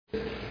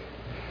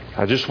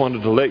I just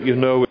wanted to let you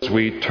know as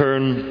we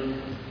turn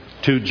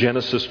to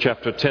Genesis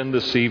chapter 10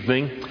 this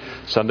evening,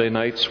 Sunday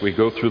nights we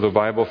go through the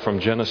Bible from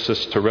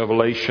Genesis to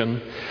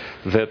Revelation,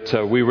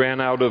 that we ran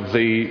out of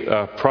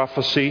the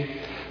prophecy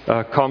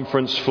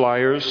conference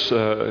flyers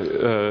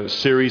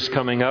series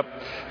coming up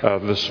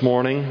this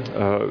morning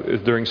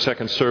during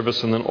second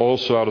service, and then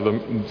also out of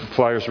the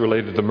flyers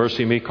related to the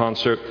Mercy Me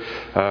concert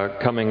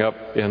coming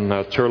up in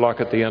Turlock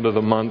at the end of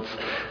the month.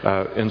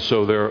 And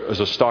so there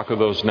is a stock of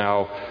those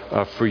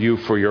now for you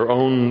for your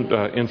own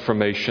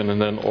information,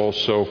 and then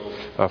also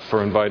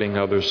for inviting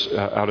others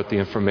out at the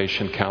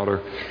information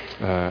counter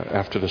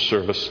after the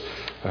service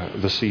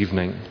this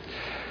evening.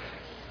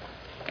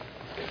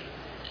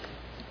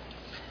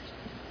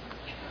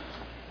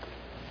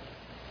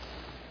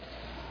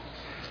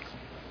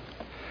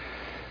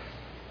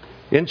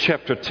 In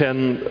chapter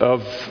 10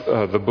 of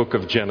the book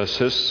of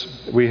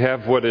Genesis, we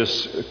have what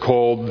is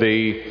called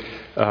the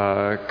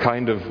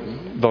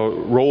the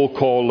roll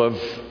call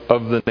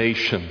of the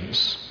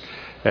nations.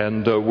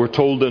 And we're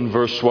told in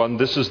verse 1,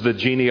 this is the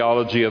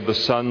genealogy of the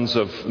sons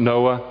of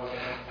Noah.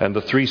 And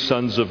the three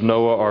sons of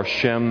Noah are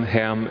Shem,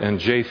 Ham, and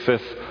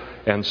Japheth.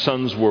 And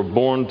sons were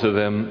born to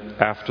them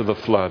after the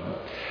flood.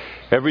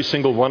 Every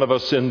single one of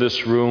us in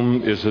this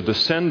room is a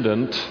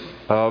descendant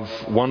of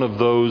one of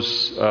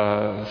those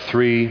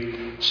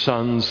three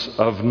sons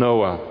of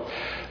Noah.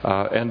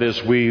 And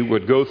as we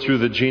would go through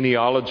the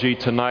genealogy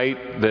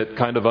tonight that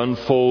kind of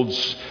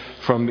unfolds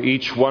from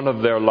each one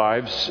of their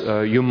lives,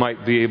 you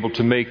might be able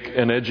to make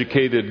an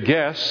educated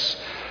guess,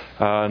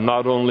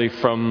 not only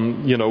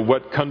from,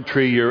 what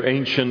country your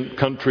ancient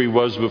country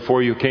was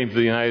before you came to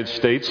the United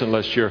States,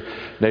 unless you're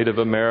Native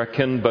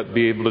American, but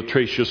be able to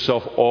trace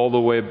yourself all the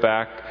way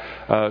back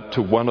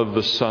to one of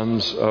the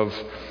sons of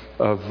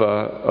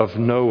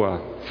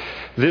Noah.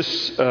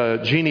 This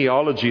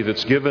genealogy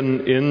that's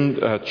given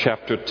in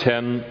chapter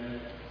 10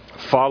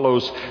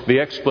 follows the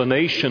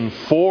explanation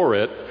for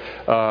it.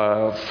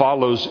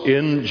 Follows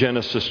in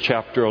Genesis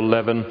chapter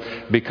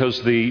 11,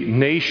 because the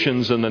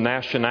nations and the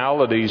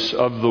nationalities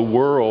of the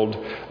world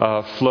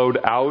flowed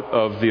out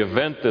of the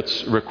event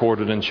that's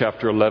recorded in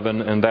chapter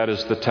 11, and that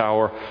is the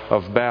Tower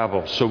of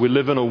Babel. So we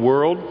live in a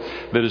world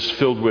that is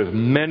filled with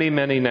many,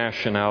 many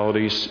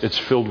nationalities. It's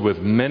filled with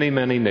many,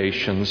 many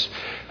nations.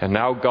 And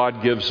now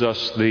God gives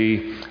us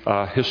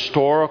the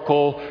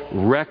historical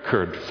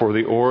record for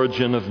the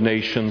origin of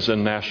nations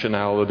and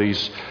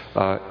nationalities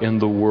in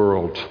the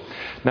world.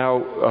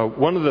 Now,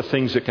 one of the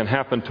things that can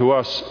happen to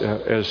us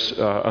as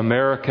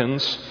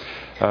Americans,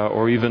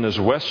 or even as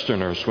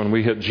Westerners, when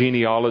we hit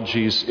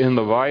genealogies in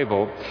the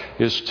Bible,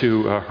 is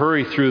to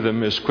hurry through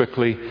them as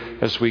quickly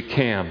as we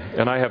can.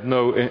 And I have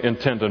no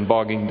intent in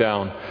bogging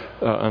down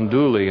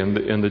unduly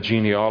in the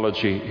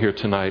genealogy here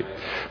tonight.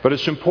 But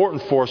it's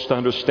important for us to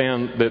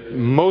understand that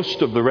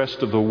most of the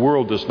rest of the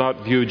world does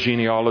not view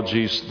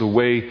genealogies the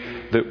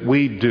way that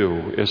we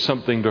do, as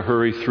something to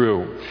hurry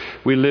through.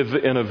 We live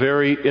in a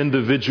very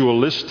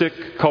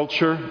individualistic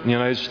culture in the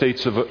United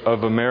States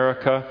of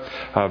America,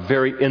 a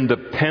very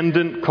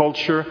independent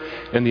culture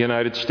in the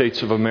United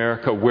States of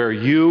America, where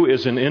you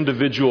as an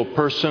individual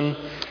person,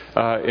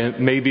 and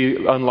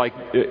maybe unlike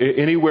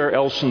anywhere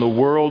else in the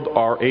world,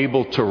 are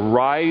able to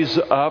rise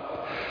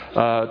up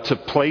to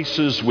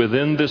places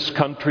within this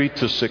country,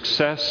 to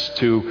success,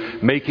 to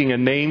making a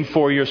name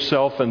for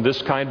yourself and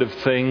this kind of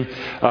thing,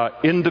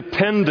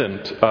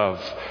 independent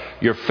of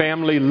your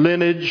family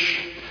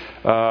lineage,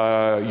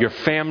 your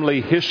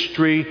family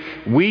history.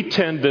 We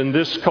tend in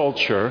this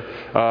culture,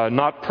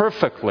 not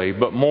perfectly,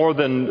 but more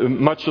than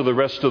much of the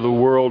rest of the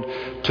world,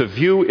 to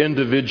view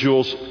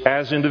individuals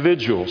as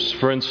individuals.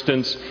 For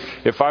instance,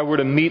 if I were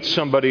to meet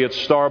somebody at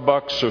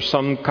Starbucks or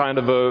some kind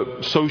of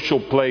a social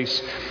place,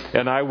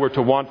 and I were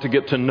to want to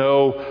get to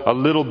know a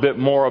little bit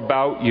more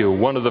about you,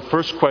 one of the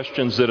first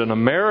questions that an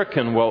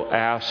American will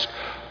ask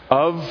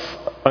of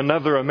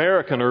another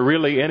American, or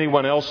really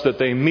anyone else that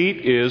they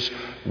meet, is,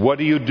 what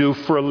do you do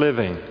for a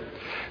living?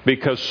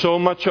 Because so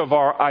much of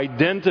our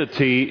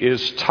identity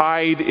is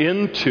tied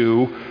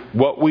into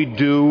what we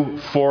do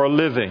for a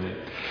living.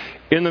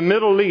 In the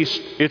Middle East,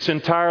 it's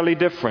entirely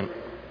different.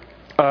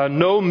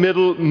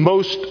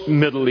 Most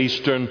Middle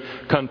Eastern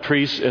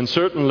countries, and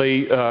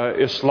certainly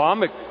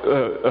Islamic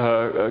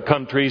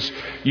countries,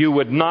 you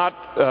would not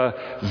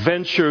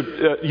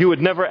you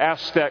would never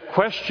ask that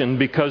question,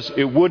 because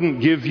it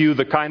wouldn't give you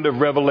the kind of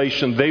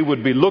revelation they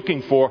would be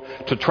looking for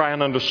to try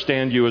and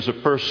understand you as a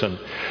person.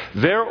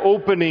 Their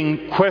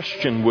opening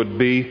question would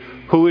be,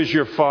 who is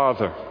your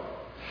father?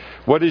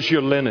 What is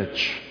your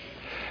lineage?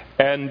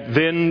 And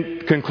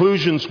then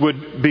conclusions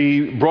would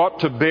be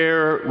brought to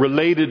bear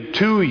related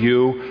to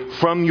you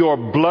from your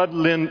blood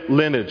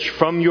lineage,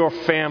 from your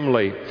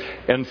family,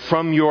 and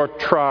from your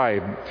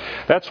tribe.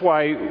 That's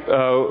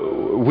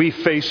why we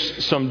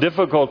face some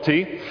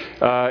difficulty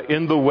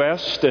in the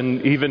West,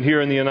 and even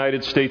here in the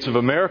United States of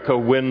America,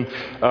 when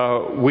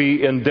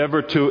we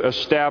endeavor to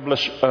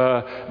establish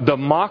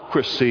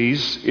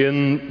democracies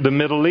in the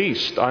Middle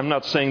East. I'm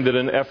not saying that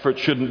an effort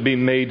shouldn't be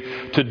made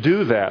to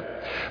do that.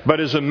 But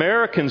as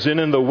Americans and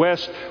in the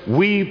West,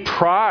 we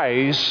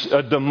prize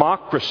a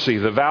democracy,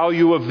 the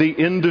value of the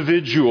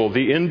individual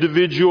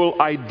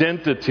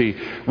identity.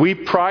 We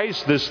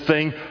prize this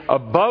thing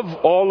above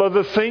all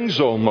other things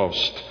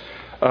almost.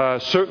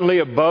 Certainly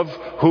above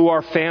who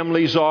our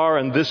families are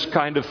and this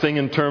kind of thing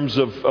in terms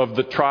of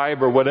the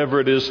tribe or whatever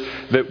it is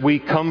that we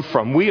come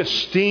from. We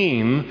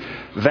esteem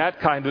that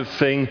kind of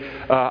thing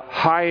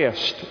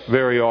highest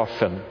very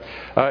often.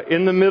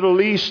 In the Middle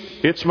East,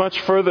 it's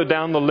much further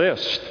down the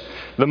list.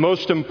 The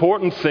most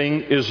important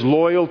thing is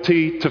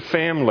loyalty to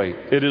family.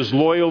 It is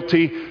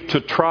loyalty to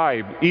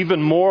tribe,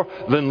 even more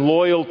than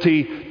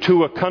loyalty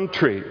to a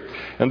country.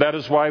 And that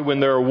is why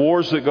when there are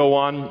wars that go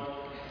on,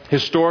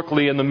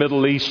 historically in the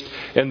Middle East,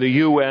 and the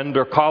UN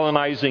or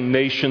colonizing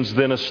nations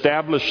then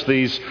establish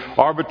these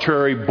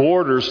arbitrary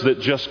borders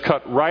that just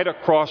cut right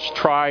across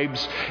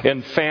tribes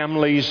and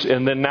families,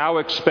 and then now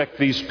expect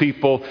these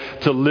people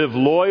to live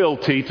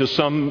loyally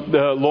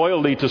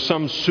to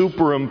some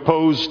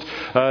superimposed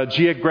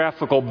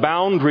geographical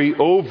boundary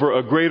over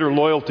a greater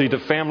loyalty to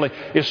family.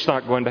 It's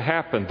not going to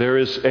happen.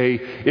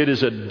 It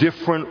is a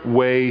different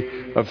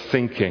way of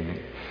thinking.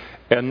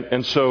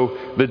 And so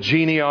the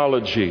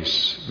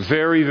genealogies,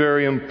 very,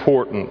 very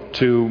important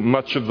to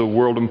much of the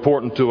world,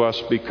 important to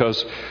us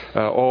because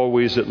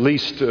always, at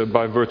least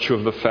by virtue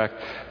of the fact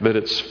that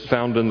it's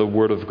found in the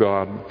Word of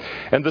God.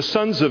 And the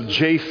sons of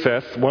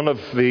Japheth, one of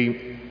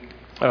the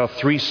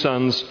three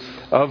sons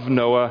of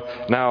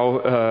Noah. Now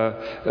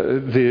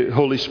the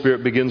Holy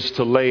Spirit begins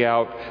to lay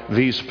out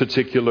these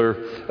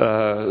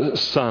particular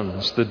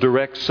sons. The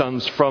direct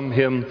sons from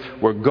him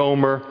were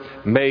Gomer,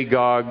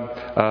 Magog,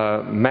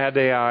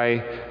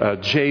 Madai,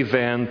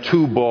 Javan,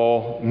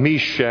 Tubal,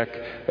 Meshech,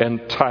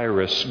 and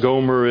Tyrus.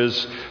 Gomer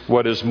is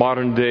what is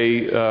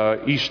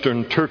modern-day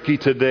eastern Turkey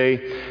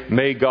today.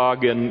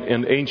 Magog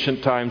in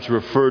ancient times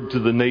referred to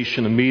the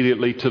nation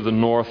immediately to the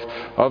north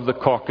of the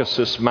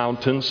Caucasus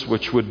Mountains,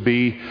 which would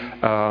be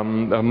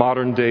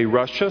modern-day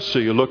Russia. So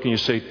you look and you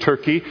say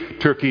Turkey.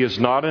 Turkey is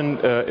not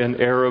an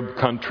Arab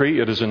country.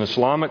 It is an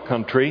Islamic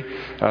country,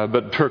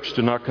 but Turks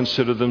do not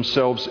consider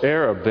themselves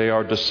Arab. They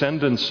are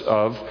descendants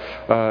of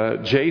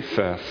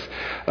Japheth.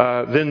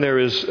 Then there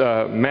is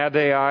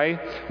Madai,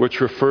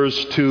 which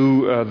refers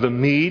to the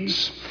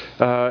Medes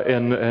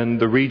and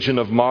the region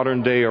of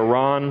modern-day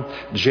Iran.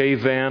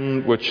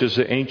 Javan, which is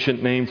the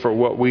ancient name for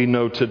what we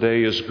know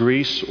today as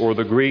Greece or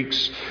the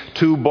Greeks.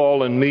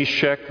 Tubal and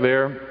Meshech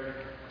there.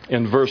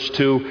 In verse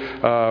 2,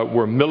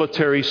 were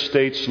military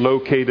states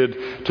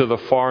located to the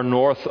far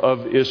north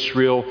of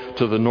Israel,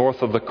 to the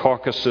north of the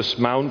Caucasus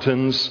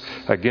Mountains.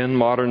 Again,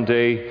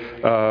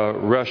 modern-day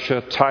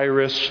Russia.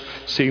 Tyrus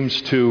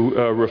seems to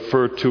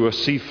refer to a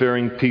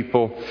seafaring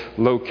people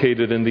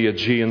located in the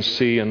Aegean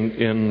Sea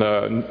and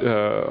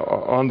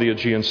on the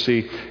Aegean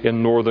Sea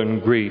in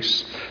northern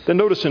Greece. Then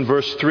notice in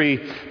verse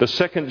 3, the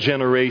second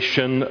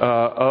generation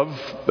of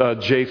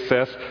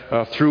Japheth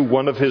through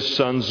one of his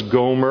sons,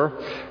 Gomer,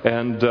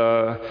 and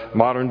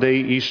modern-day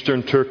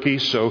eastern Turkey,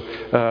 so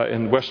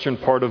in western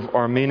part of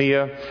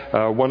Armenia.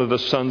 One of the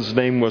sons'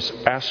 name was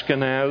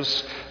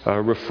Ashkenaz,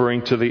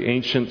 referring to the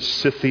ancient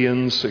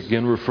Scythians,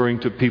 again referring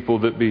to people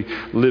that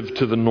lived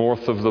to the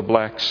north of the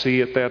Black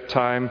Sea at that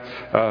time.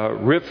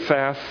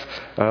 Riphath,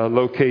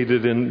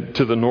 located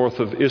to the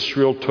north of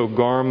Israel.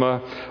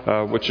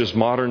 Togarmah, which is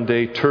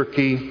modern-day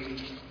Turkey.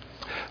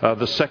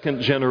 The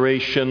second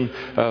generation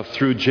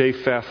through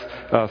Japheth,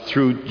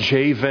 through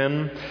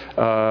Javan,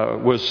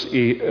 was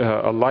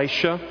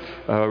Elisha.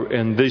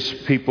 And these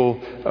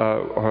people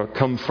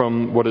come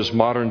from what is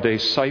modern-day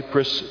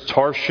Cyprus,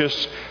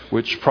 Tarshish,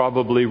 which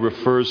probably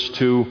refers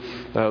to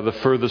the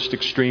furthest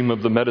extreme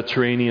of the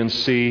Mediterranean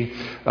Sea,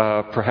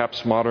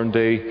 perhaps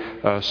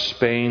modern-day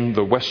Spain,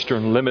 the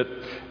western limit,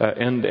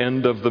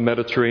 end of the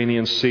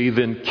Mediterranean Sea.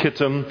 Then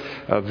Kittim.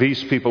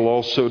 These people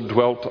also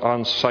dwelt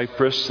on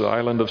Cyprus, the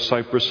island of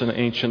Cyprus in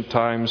ancient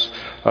times.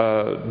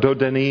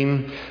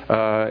 Dodanim,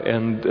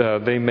 and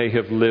they may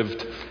have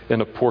lived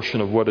in a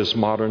portion of what is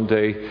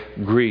modern-day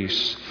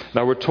Greece.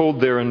 Now we're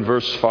told there in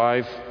verse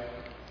 5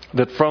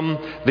 that from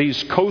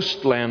these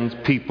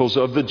coastland peoples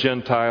of the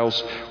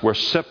Gentiles were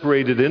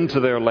separated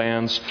into their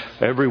lands,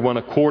 everyone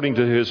according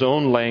to his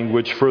own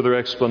language. Further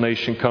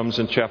explanation comes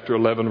in chapter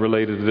 11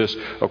 related to this,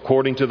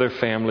 according to their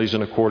families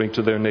and according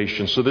to their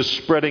nations. So this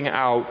spreading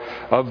out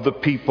of the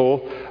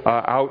people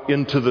out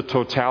into the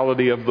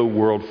totality of the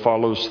world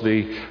follows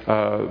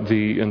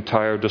the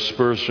entire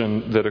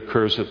dispersion that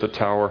occurs at the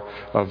Tower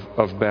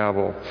of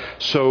Babel.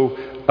 So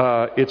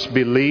it's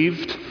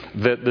believed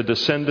that the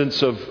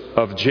descendants of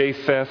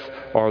Japheth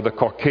are the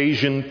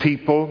Caucasian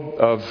people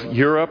of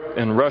Europe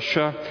and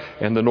Russia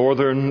and the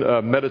northern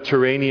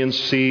Mediterranean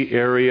Sea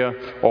area,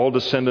 all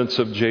descendants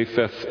of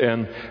Japheth.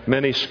 And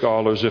many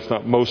scholars, if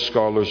not most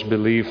scholars,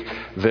 believe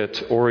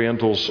that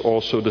Orientals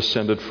also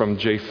descended from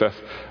Japheth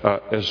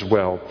as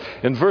well.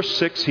 In verse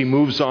 6, he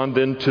moves on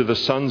then to the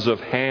sons of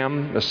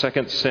Ham, the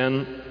second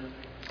son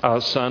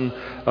of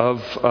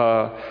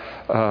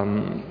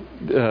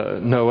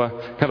Noah.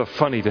 Kind of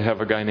funny to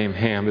have a guy named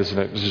Ham, isn't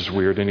it? It's just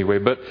weird anyway,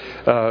 but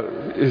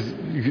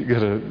you got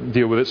to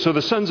deal with it. So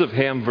the sons of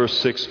Ham, verse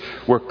 6,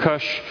 were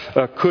Cush,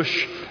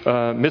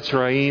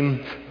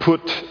 Mitzrayim,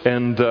 Put,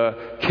 and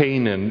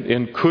Canaan.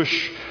 In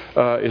Cush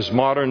is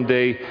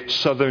modern-day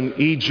southern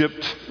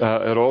Egypt.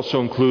 It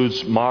also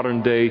includes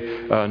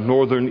modern-day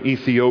northern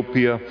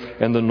Ethiopia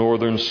and the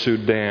northern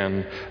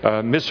Sudan.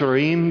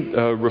 Mizraim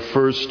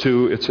refers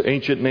to, its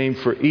ancient name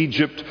for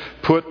Egypt.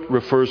 Put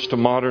refers to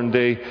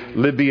modern-day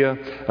Libya.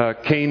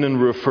 Canaan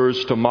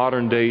refers to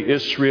modern-day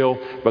Israel,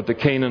 but the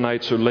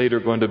Canaanites are later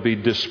going to be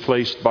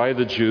displaced by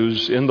the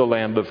Jews in the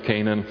land of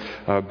Canaan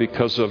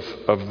because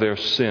of their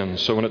sin.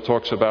 So when it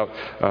talks about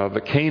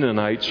the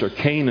Canaanites or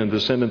Canaan,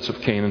 descendants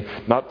of Canaan,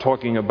 not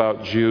talking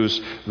about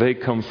Jews, they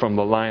come from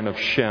the line of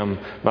Shem,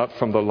 not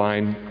from the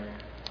line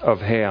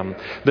of Ham.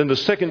 Then the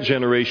second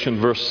generation,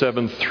 verse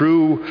 7,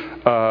 through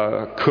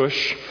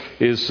Cush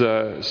is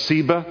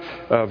Seba,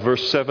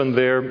 verse 7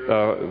 there,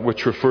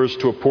 which refers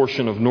to a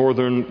portion of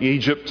northern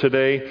Egypt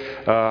today.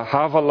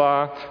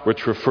 Havilah,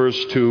 which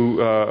refers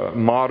to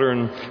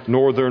modern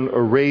northern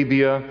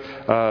Arabia.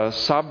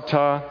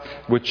 Sabta,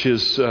 which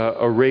is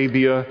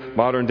Arabia,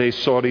 modern-day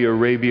Saudi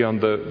Arabia on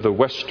the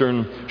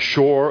western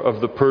shore of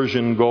the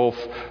Persian Gulf.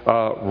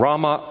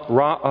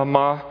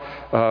 Ra'amah,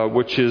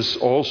 which is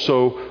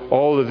also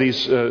all of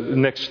these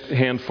next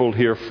handful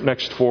here,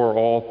 next four are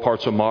all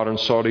parts of modern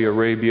Saudi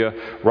Arabia.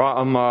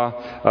 Ra'amah,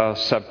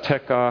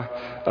 Sabteka,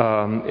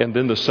 and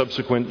then the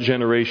subsequent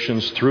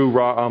generations through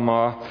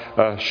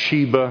Ra'amah,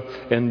 Sheba,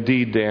 and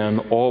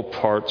Dedan, all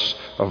parts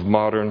of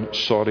modern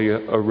Saudi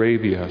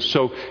Arabia.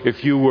 So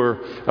if you were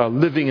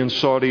living in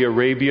Saudi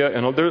Arabia,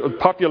 and the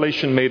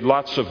population made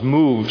lots of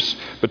moves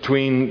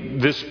between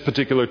this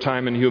particular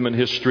time in human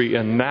history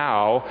and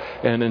now,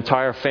 and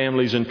entire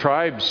families and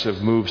tribes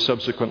have moved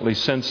subsequently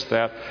since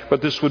that.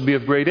 But this would be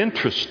of great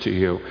interest to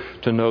you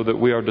to know that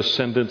we are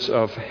descendants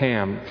of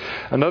Ham.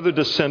 Another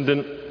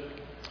descendant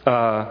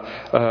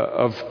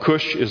of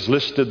Cush is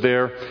listed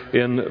there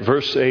in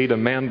verse 8, a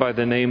man by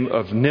the name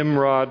of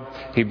Nimrod.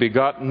 He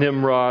begot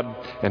Nimrod,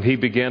 and he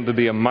began to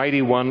be a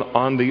mighty one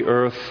on the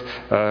earth,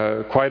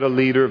 quite a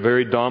leader,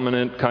 very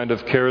dominant, kind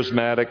of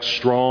charismatic,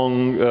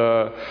 strong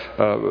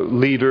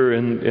leader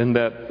in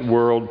that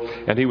world.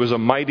 And he was a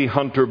mighty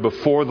hunter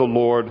before the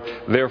Lord.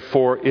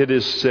 Therefore, it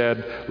is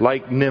said,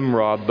 like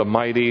Nimrod, the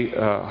mighty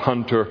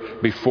hunter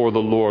before the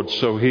Lord.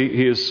 So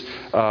his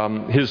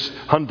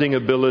hunting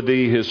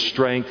ability, his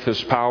strength,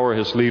 his power,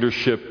 his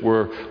leadership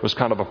was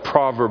kind of a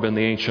proverb in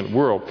the ancient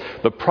world.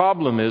 The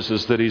problem is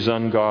that he's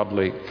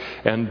ungodly.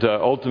 And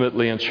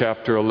ultimately in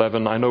chapter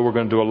 11, I know we're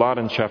going to do a lot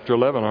in chapter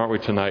 11, aren't we,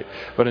 tonight?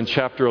 But in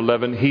chapter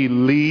 11, he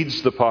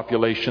leads the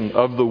population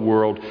of the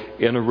world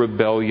in a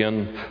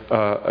rebellion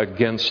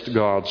against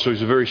God. So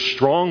he's a very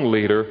strong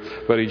leader,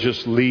 but he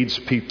just leads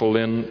people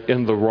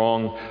in the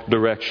wrong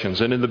directions.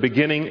 And in the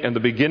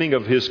beginning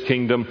of his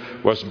kingdom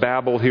was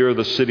Babel. Here are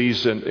the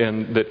cities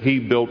and that he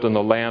built in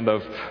the land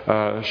of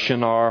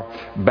Shinar,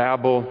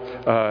 Babel,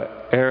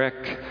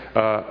 Erech,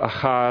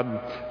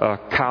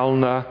 Akkad,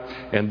 Calneh,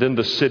 and then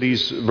the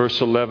cities, verse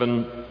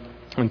 11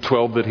 and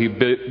 12, that he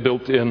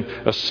built in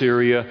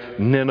Assyria,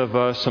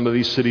 Nineveh. Some of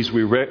these cities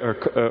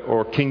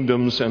or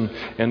kingdoms and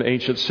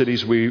ancient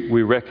cities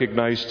we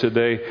recognize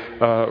today.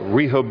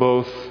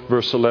 Rehoboth,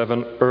 verse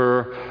 11,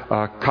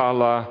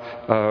 Kala,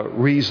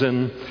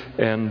 Rezin,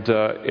 and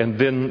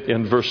then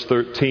in verse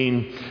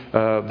 13,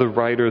 the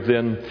writer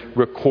then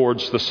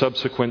records the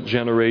subsequent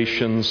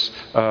generations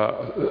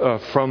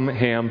from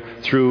Ham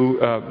through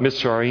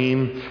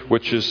Mizraim,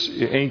 which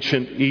is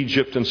ancient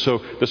Egypt, and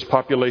so this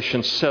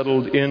population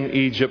settled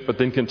in Egypt, but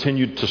then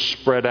continued to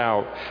spread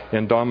out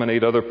and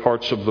dominate other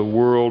parts of the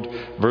world.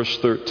 Verse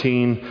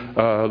 13,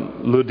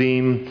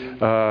 Ludim,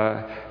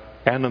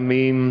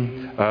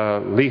 Anamim,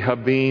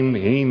 Lehabim,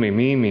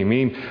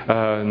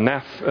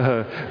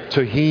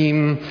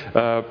 Naphtuhim,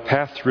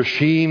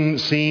 Pathrashim,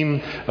 Sim,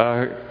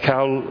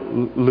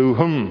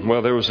 Kaluhum.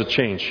 Well, there was a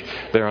change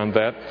there on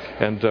that,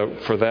 and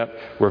for that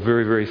we're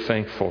very, very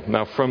thankful.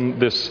 Now, from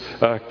this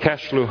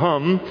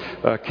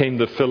Kashluhum came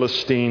the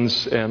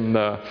Philistines and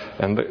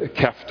the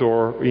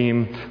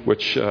Caphtorim,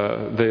 which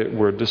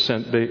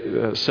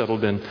they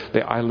settled in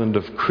the island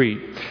of Crete.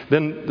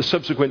 Then the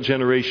subsequent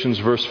generations,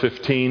 verse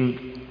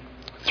 15.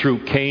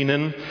 Through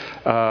Canaan,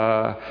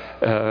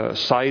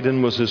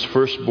 Sidon was his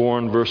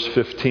firstborn, verse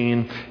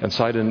 15, and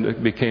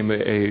Sidon became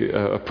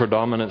a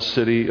predominant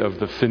city of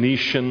the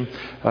Phoenician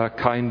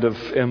kind of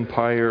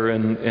empire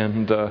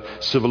and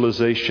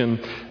civilization.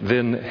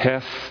 Then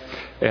Heth,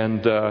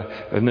 and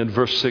then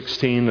verse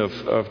 16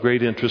 of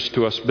great interest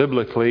to us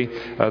biblically,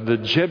 the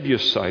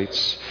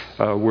Jebusites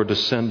were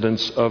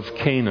descendants of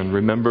Canaan.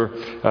 Remember,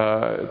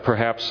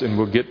 perhaps, and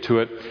we'll get to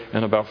it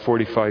in about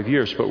 45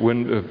 years,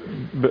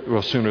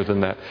 but sooner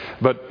than that.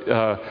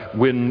 But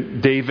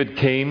when David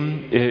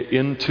came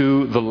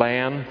into the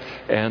land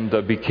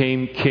and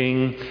became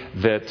king,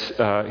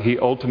 that he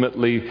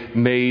ultimately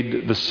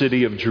made the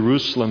city of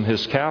Jerusalem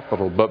his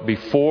capital. But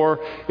before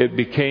it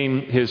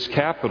became his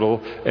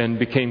capital and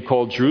became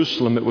called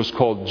Jerusalem, it was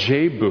called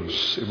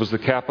Jebus. It was the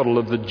capital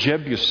of the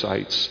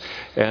Jebusites.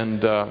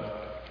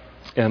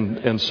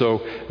 And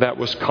so that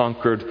was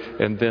conquered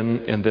and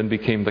then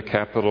became the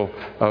capital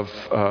of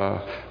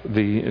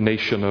the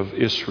nation of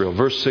Israel.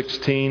 Verse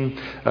 16,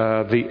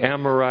 the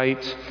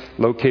Amorite,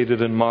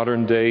 located in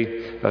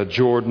modern-day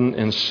Jordan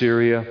and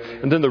Syria.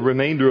 And then the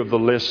remainder of the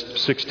list,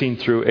 16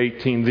 through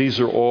 18, these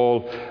are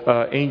all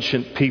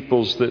ancient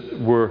peoples that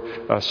were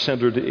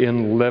centered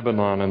in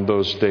Lebanon in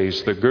those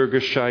days. The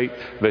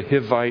Girgashite, the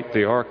Hivite,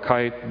 the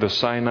Arkite, the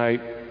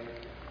Sinite,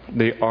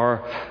 the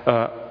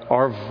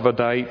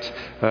Arvadite,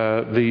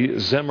 the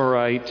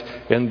Zemarite,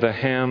 and the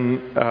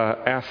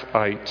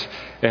Hamathite.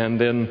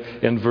 And then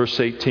in verse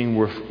 18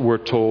 we're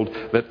told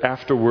that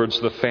afterwards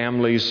the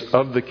families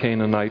of the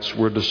Canaanites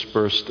were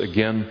dispersed.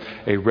 Again,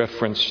 a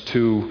reference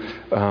to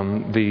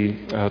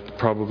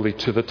probably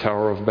to the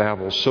Tower of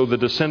Babel. So the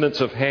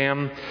descendants of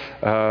Ham,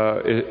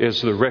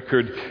 as the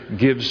record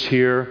gives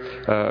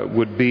here,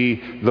 would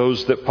be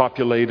those that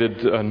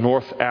populated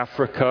North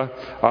Africa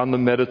on the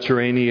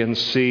Mediterranean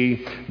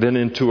Sea, then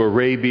into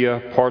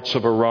Arabia, parts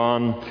of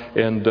Iran,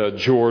 and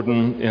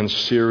Jordan and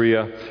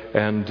Syria,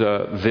 and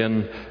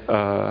then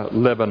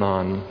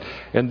Lebanon.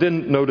 And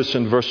then notice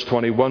in verse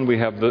 21 we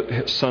have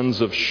the sons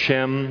of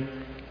Shem.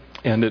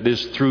 And it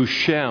is through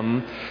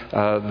Shem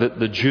that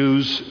the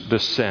Jews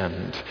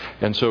descend.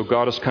 And so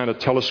God is kind of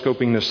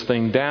telescoping this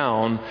thing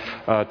down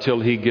till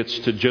He gets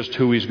to just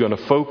who He's going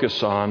to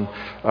focus on.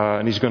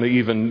 And He's going to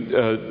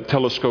even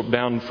telescope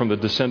down from the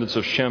descendants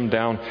of Shem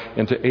down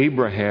into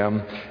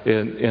Abraham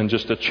in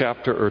just a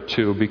chapter or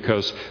two,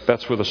 because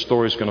that's where the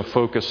story is going to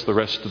focus the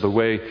rest of the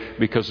way,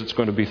 because it's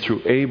going to be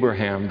through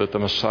Abraham that the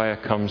Messiah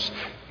comes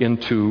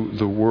into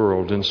the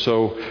world. And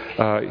so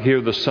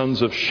here the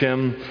sons of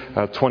Shem,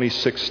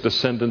 26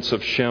 descendants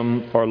of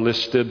Shem are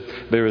listed.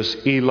 There is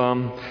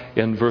Elam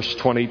in verse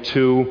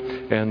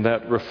 22, and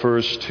that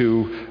refers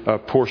to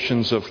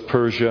portions of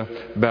Persia,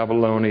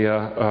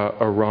 Babylonia,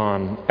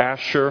 Iran.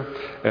 Asher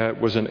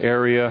was an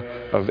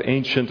area of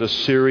ancient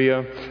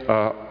Assyria.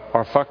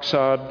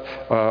 Arphaxad,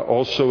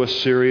 also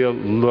Assyria.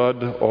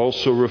 Lud,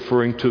 also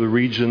referring to the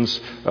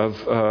regions of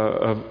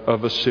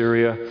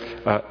Assyria.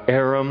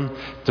 Aram,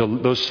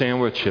 those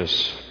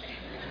sandwiches.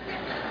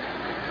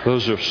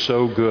 Those are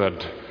so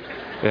good.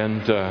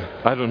 And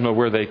I don't know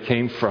where they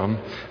came from,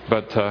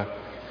 but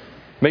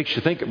makes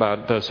you think about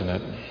it, doesn't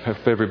it?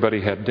 If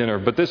everybody had dinner.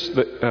 But this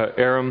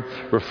Aram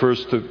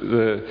refers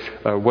to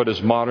what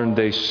is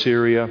modern-day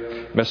Syria,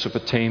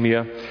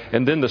 Mesopotamia.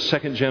 And then the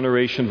second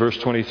generation, verse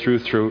 23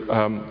 through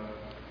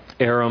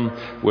Aram,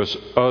 was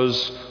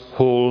Uz,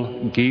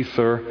 Hul,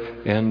 Gether,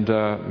 and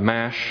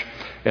Mash.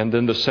 And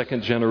then the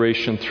second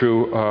generation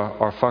through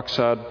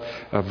Arphaxad,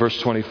 verse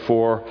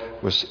 24,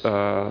 was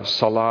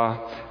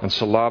Salah. And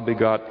Salah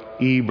begot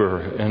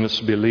Eber. And it's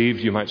believed,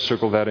 you might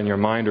circle that in your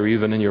mind or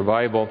even in your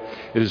Bible,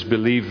 it is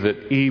believed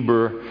that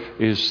Eber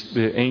is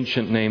the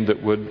ancient name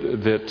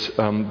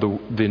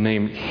the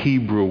name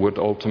Hebrew would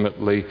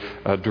ultimately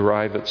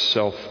derive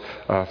itself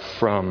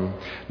from.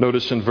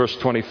 Notice in verse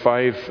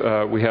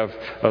 25 we have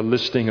a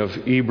listing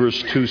of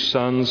Eber's two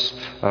sons,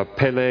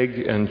 Peleg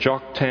and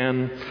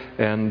Joktan,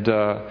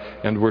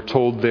 and we're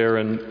told there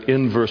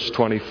in verse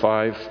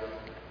 25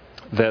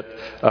 that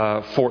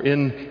for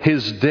in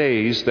his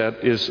days,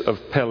 that is of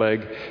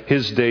Peleg,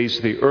 his days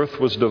the earth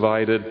was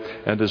divided,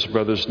 and his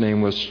brother's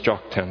name was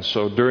Joktan.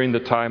 So during the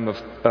time of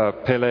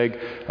Peleg,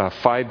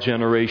 5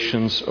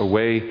 generations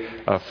away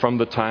from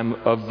the time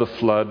of the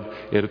flood,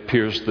 it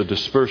appears the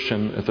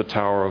dispersion at the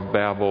Tower of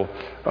Babel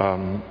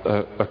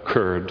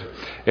occurred.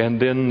 And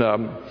then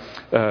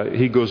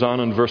he goes on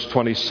in verse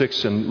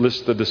 26 and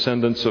lists the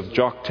descendants of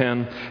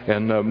Joktan,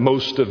 and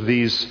most of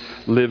these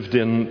lived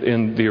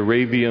in the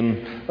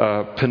Arabian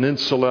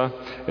Peninsula,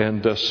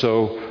 and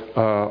so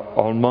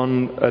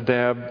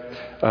Almonadab,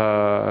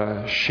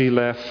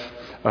 Sheleph,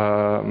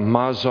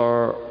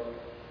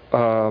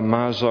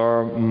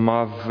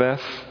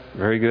 Maveth,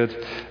 very good,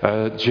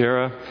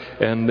 Jerah,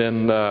 and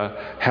then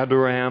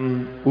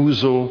Hadoram,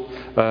 Uzal,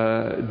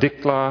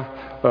 Diklah,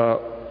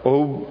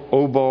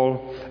 Obal,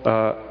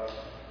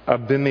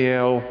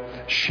 Abimael,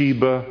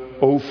 Sheba,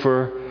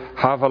 Ophir,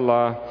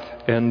 Havilah,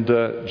 and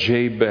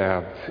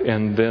Jabab.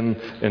 And then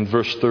in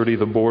verse 30,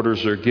 the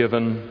borders are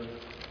given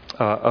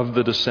of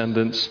the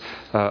descendants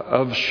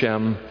of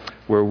Shem,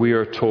 where we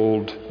are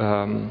told,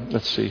 I'm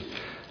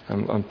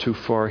too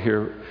far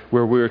here,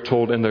 where we are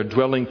told, and their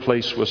dwelling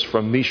place was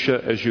from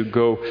Mesha as you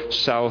go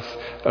south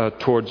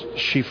towards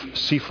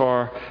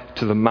Sephar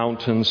to the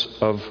mountains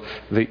of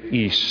the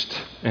east.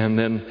 And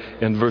then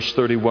in verse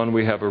 31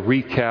 we have a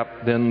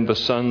recap. Then the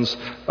sons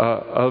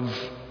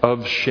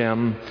of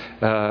Shem,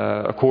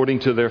 according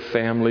to their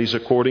families,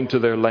 according to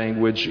their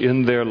language,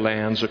 in their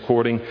lands,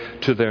 according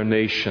to their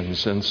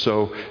nations. And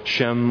so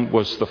Shem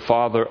was the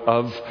father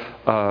of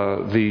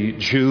the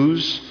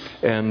Jews,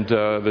 and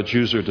the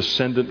Jews are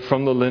descended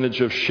from the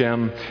lineage of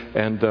Shem,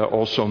 and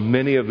also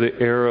many of the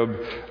Arab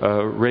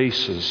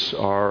races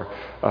are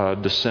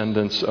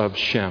descendants of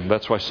Shem.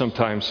 That's why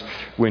sometimes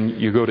when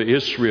you go to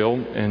Israel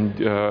and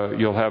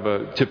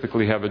you'll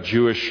typically have a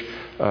Jewish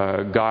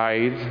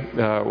guide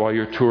while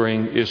you're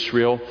touring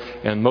Israel,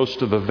 and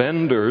most of the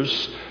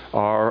vendors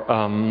are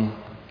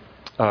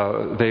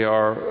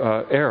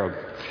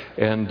Arab.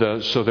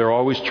 And so they're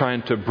always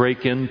trying to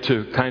break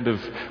into kind of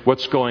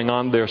what's going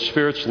on there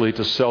spiritually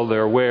to sell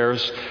their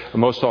wares.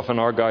 Most often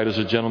our guide is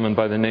a gentleman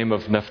by the name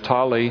of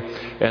Naphtali,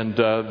 and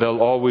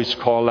they'll always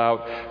call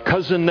out,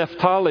 Cousin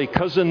Naphtali,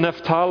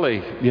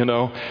 you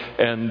know,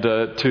 and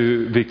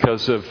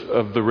because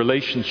of the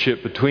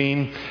relationship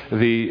between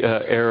the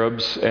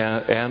Arabs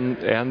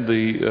and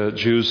the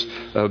Jews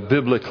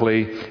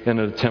biblically in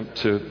an attempt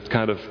to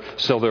kind of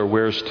sell their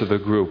wares to the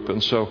group.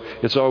 And so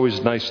it's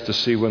always nice to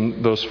see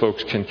when those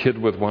folks can kid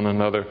with one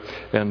another,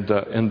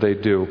 and they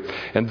do.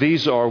 And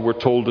these are, we're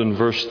told in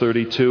verse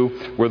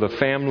 32, were the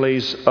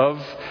families of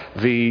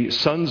the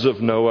sons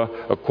of Noah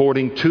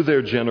according to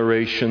their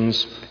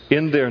generations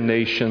in their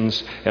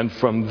nations, and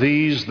from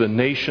these the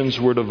nations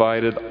were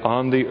divided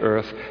on the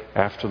earth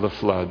after the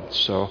flood.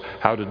 So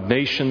how did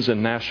nations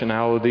and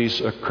nationalities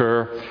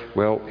occur?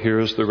 Well,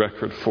 here's the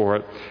record for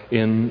it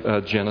in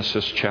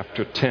Genesis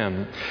chapter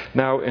 10.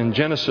 Now, in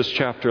Genesis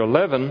chapter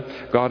 11,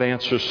 God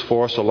answers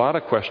for us a lot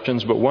of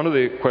questions, but one of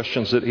the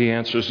questions that He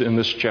answers in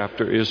this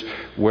chapter is,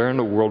 where in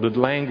the world did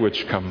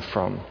language come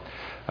from?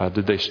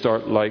 Did they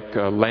start like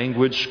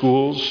language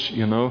schools,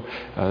 you know,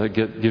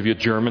 give you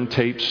German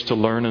tapes to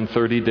learn in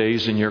 30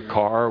 days in your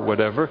car or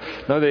whatever?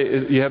 No,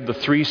 you have the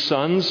three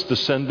sons,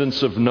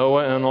 descendants of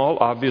Noah and all.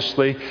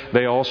 Obviously,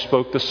 they all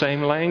spoke the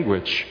same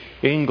language,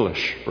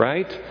 English,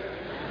 right?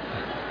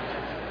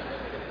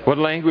 What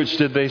language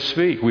did they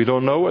speak? We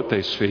don't know what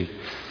they speak.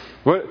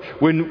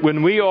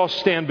 When we all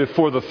stand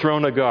before the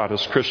throne of God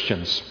as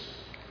Christians,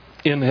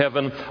 in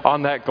heaven,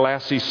 on that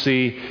glassy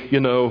sea, you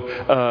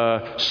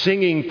know,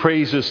 singing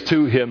praises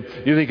to Him,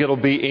 you think it'll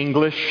be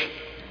English?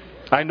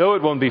 I know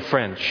it won't be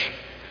French.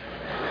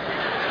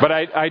 But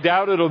I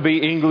doubt it'll be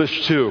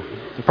English too.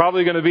 It's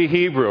probably going to be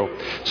Hebrew.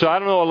 So I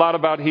don't know a lot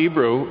about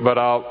Hebrew,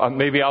 but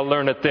maybe I'll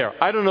learn it there.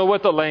 I don't know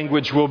what the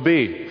language will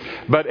be.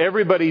 But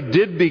everybody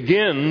did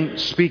begin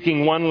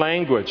speaking one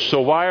language.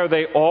 So why are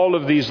they all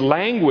of these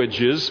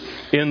languages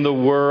in the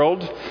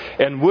world?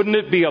 And wouldn't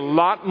it be a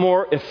lot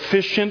more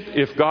efficient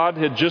if God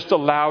had just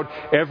allowed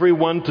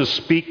everyone to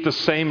speak the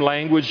same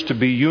language, to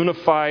be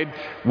unified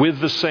with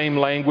the same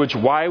language?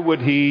 Why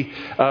would He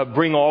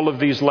bring all of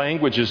these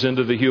languages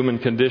into the human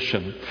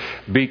condition?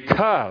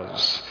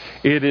 Because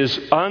it is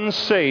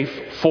unsafe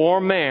for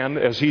man,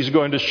 as he's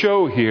going to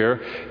show here,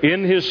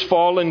 in his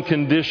fallen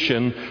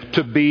condition,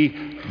 to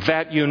be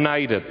that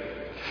united.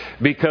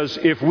 Because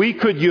if we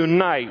could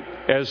unite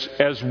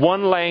as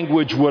one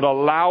language would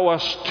allow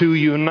us to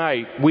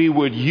unite, we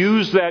would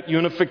use that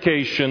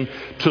unification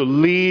to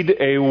lead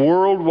a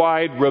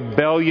worldwide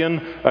rebellion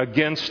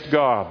against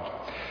God.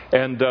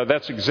 And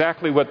that's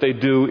exactly what they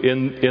do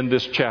in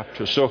this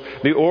chapter. So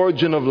the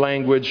origin of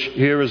language,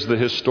 here is the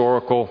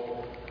historical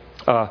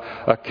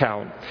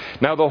account.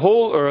 Now the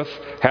whole earth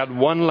had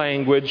one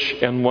language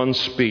and one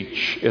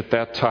speech at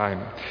that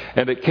time.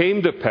 And it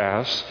came to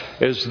pass,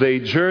 as they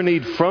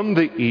journeyed from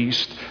the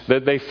east,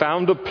 that they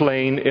found a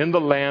plain in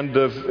the land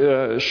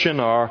of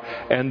Shinar,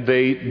 and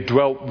they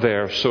dwelt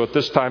there. So at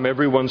this time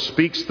everyone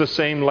speaks the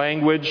same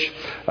language.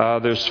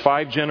 There's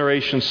 5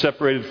 generations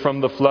separated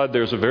from the flood.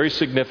 There's a very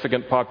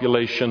significant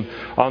population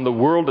on the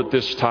world at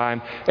this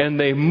time. And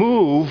they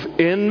move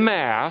en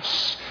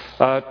masse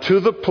to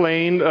the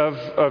plain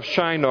of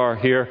Shinar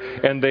here,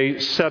 and they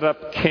set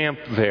up camp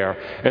there.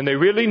 And they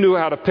really knew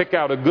how to pick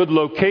out a good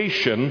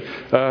location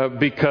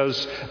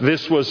because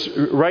this was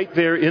right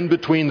there in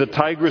between the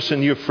Tigris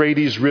and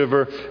Euphrates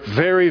River,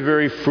 very,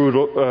 very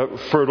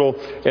fertile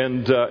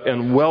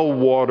and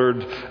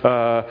well-watered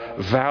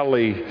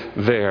valley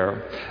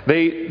there.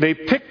 They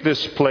pick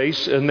this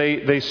place and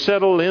they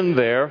settle in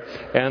there,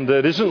 and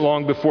it isn't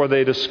long before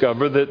they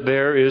discover that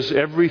there is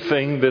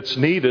everything that's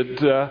needed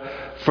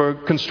for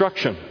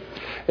construction.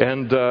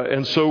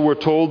 And so we're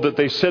told that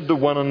they said to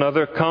one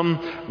another, "Come,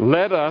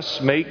 let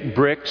us make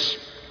bricks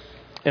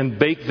and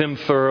bake them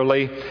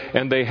thoroughly."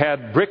 And they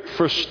had brick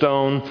for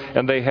stone,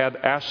 and they had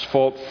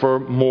asphalt for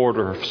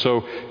mortar.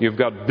 So you've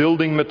got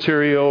building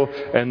material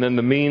and then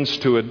the means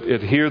to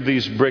adhere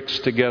these bricks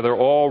together,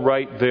 all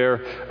right there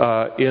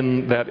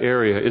in that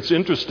area. It's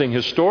interesting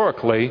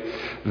historically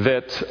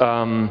that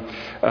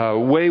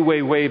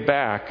way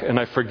back, and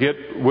I forget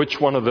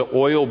which one of the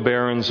oil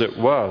barons it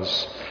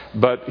was,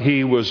 but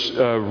he was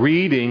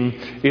reading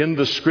in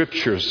the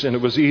Scriptures, and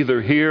it was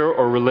either here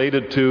or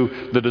related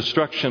to the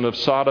destruction of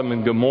Sodom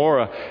and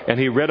Gomorrah, and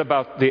he read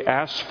about the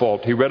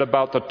asphalt. He read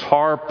about the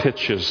tar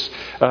pitches,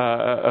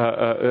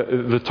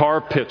 the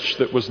tar pitch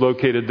that was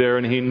located there,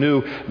 and he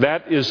knew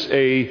that is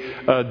a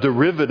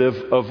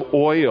derivative of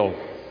oil.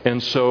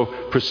 and so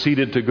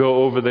proceeded to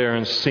go over there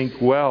and sink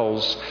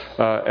wells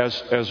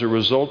as a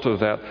result of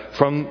that,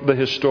 from the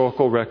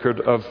historical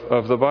record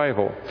of the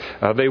Bible.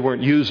 They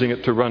weren't using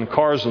it to run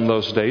cars in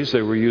those days.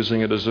 They were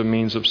using it as a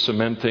means of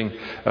cementing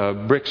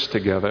bricks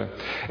together.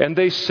 And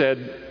they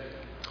said,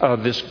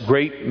 this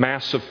great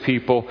mass of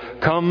people,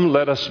 come,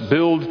 let us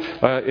build,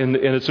 and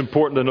it's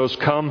important to notice,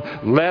 come,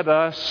 let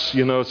us,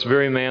 it's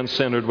very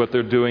man-centered what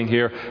they're doing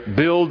here,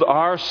 build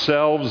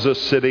ourselves a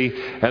city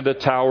and a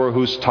tower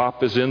whose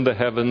top is in the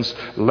heavens.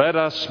 Let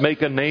us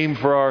make a name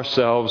for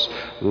ourselves,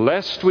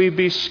 lest we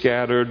be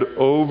scattered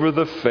over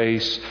the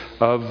face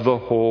of the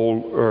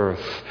whole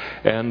earth.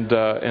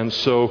 And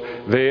so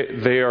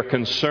they are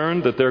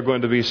concerned that they're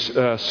going to be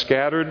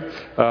scattered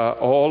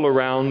all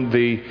around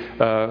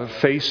the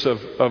face of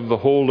the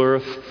whole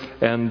earth,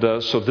 and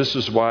so this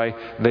is why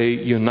they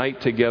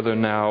unite together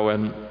now,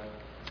 and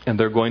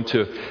they're going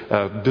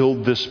to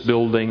build this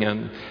building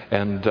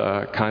and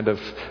kind of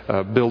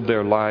build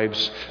their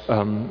lives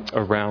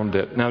around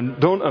it. Now,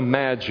 don't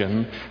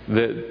imagine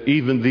that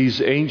even these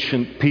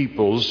ancient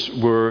peoples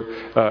were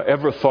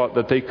ever thought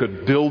that they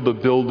could build a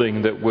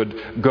building that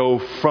would go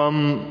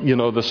from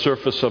the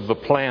surface of the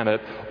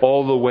planet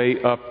all the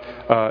way up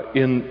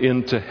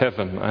into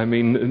heaven. I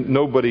mean,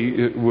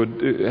 nobody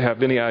would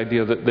have any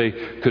idea that they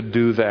could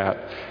do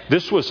that.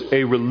 This was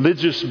a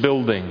religious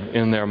building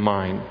in their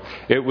mind.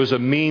 It was a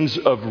means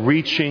of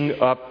reaching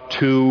up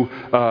to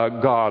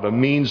God, a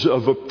means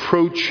of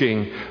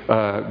approaching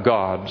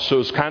God. So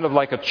it's kind of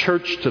like a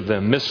church to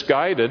them.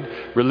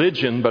 Misguided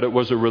religion, but it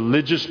was a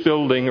religious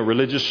building, a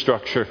religious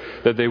structure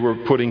that they were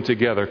putting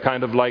together.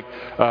 Kind of like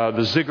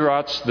the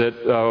ziggurats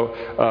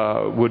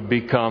that would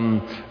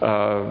become,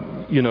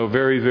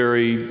 very,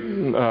 very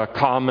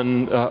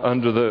common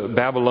under the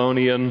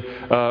Babylonian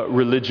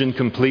religion,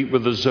 complete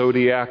with the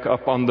zodiac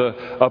up on the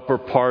upper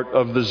part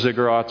of the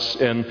ziggurats,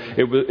 and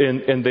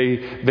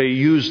they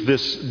used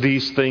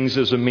these things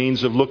as a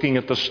means of looking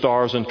at the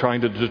stars and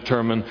trying to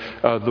determine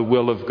the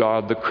will of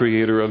God, the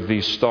Creator of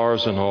these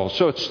stars and all.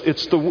 So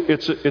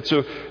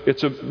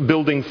it's a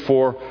building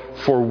for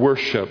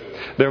worship.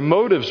 Their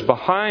motives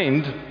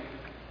behind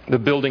the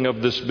building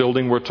of this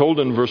building, we're told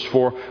in verse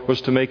 4,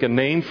 was to make a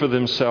name for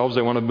themselves.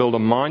 They want to build a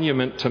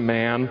monument to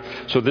man.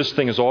 So this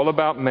thing is all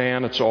about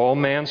man. It's all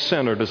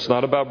man-centered. It's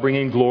not about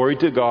bringing glory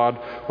to God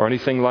or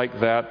anything like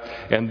that.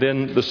 And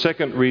then the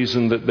second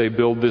reason that they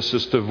build this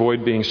is to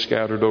avoid being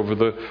scattered over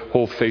the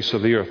whole face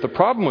of the earth. The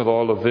problem with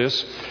all of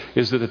this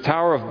is that the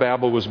Tower of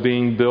Babel was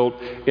being built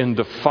in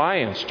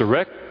defiance,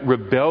 direct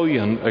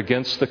rebellion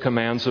against the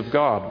commands of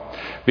God.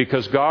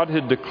 Because God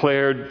had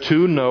declared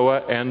to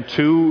Noah and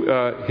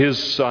to his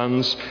sons,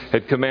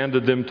 had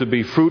commanded them to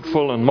be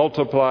fruitful and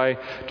multiply,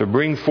 to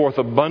bring forth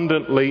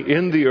abundantly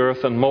in the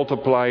earth and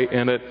multiply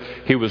in it.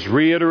 He was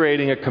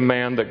reiterating a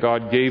command that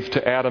God gave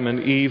to Adam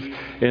and Eve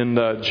in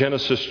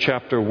Genesis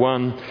chapter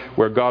 1,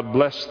 where God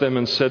blessed them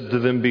and said to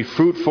them, be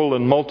fruitful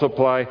and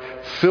multiply,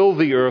 fill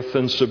the earth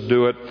and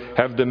subdue it,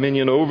 have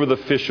dominion over the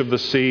fish of the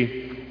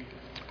sea,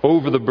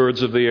 over the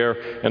birds of the air,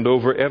 and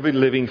over every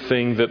living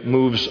thing that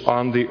moves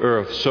on the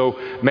earth. So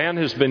man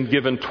has been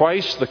given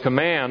twice the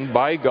command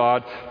by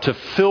God to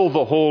fill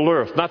the whole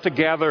earth, not to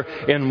gather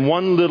in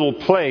one little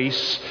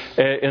place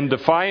in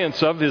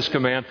defiance of his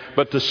command,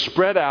 but to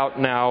spread out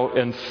now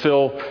and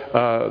fill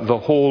the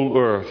whole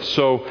earth.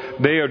 So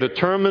they are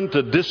determined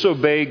to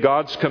disobey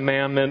God's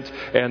commandment,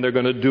 and they're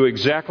going to do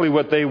exactly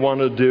what they want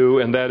to do,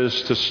 and that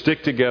is to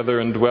stick together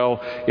and dwell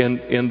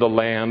in the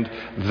land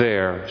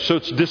there. So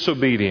it's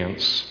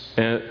disobedience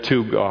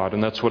to God,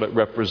 and that's what it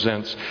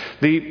represents.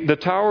 The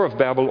Tower of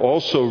Babel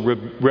also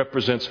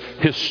represents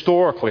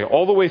historically,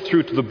 all the way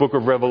through to the book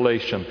of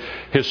Revelation,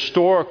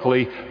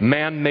 historically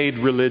man-made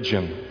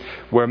religion,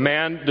 where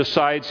man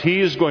decides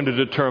he is going to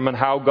determine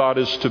how God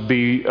is to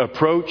be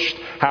approached,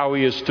 how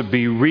he is to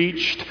be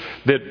reached,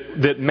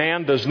 that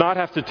man does not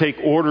have to take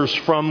orders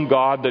from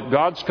God, that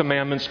God's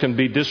commandments can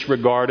be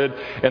disregarded,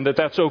 and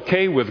that's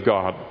okay with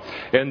God,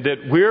 and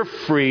that we're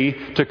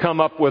free to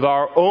come up with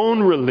our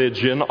own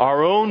religion,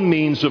 our own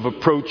means of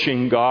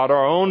approaching God,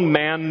 our own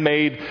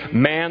man-made,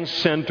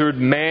 man-centered,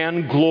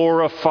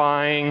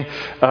 man-glorifying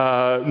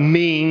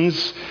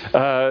means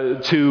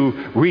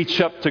to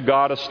reach up to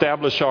God,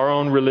 establish our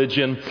own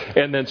religion,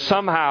 and then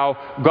somehow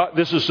God,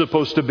 this is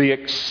supposed to be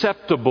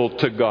acceptable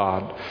to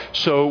God.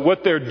 So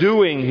what they're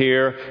doing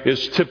here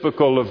is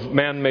typical of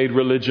man-made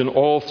religion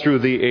all through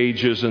the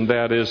ages, and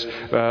that is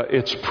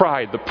it's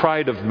pride, the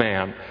pride of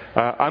man.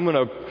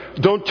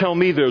 Don't tell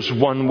me there's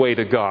one way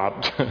to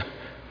God.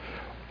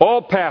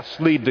 All paths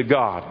lead to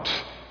God,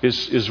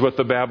 is what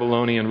the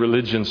Babylonian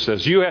religion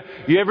says.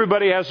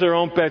 Everybody has their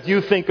own path.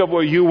 You think of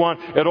what you want.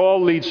 It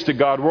all leads to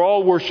God. We're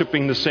all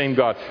worshiping the same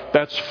God.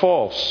 That's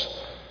false.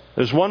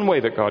 There's one way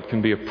that God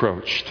can be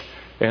approached.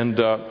 And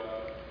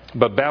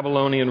But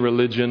Babylonian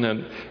religion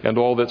and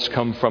all that's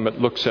come from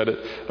it looks at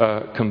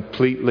it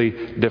completely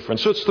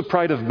different. So it's the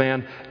pride of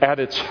man at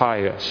its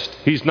highest.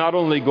 He's not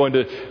only going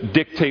to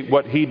dictate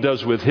what he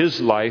does with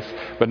his life,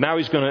 but now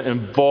he's going to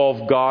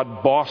involve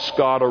God, boss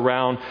God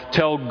around,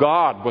 tell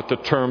God what the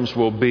terms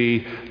will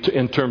be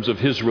in terms of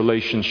his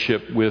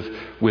relationship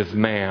with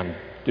man.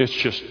 It's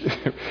just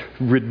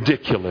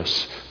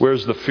ridiculous.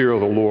 Where's the fear of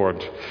the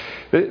Lord?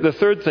 The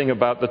third thing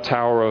about the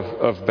Tower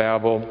of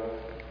Babel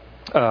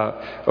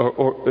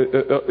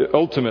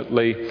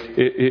ultimately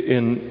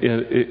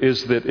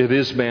is that it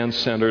is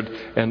man-centered,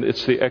 and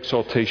it's the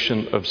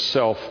exaltation of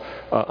self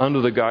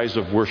under the guise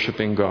of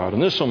worshiping God.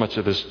 And there's so much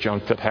of this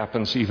junk that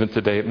happens even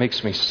today. It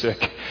makes me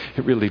sick.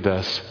 It really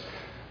does.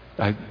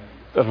 I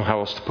don't know how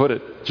else to put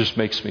it. It just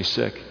makes me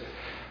sick.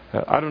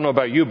 I don't know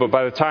about you, but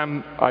by the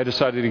time I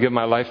decided to give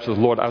my life to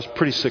the Lord, I was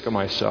pretty sick of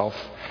myself.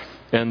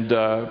 And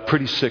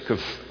pretty sick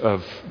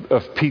of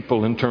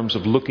people in terms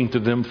of looking to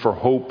them for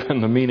hope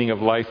and the meaning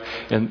of life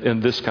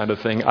and this kind of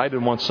thing. I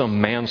didn't want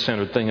some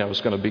man-centered thing I was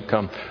going to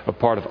become a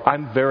part of.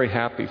 I'm very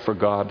happy for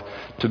God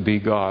to be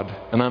God.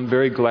 And I'm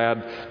very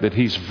glad that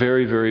He's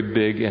very, very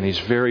big, and He's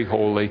very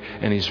holy,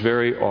 and He's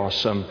very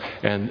awesome,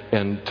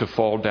 and to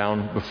fall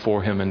down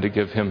before Him and to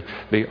give Him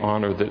the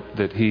honor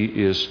that He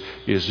is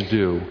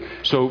due.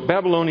 So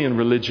Babylonian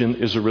religion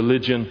is a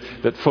religion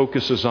that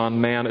focuses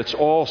on man. It's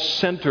all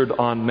centered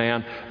on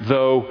man.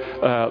 Though,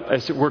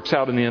 as it works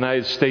out in the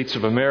United States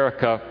of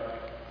America,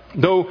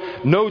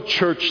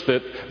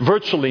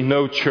 virtually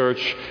no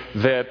church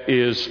that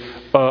is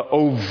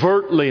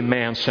overtly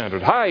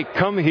man-centered. Hi,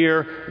 come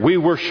here, we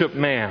worship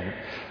man.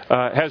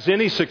 Has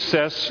any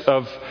success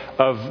of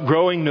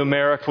growing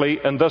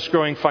numerically and thus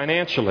growing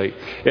financially.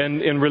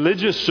 In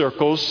religious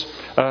circles,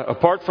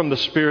 apart from the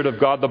Spirit of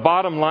God, the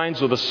bottom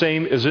lines are the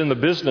same as in the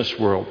business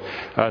world.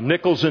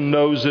 Nickels and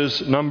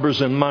noses,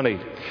 numbers and money.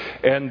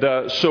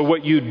 And so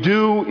what you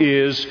do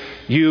is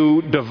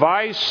you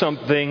devise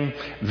something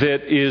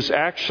that is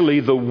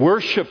actually the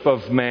worship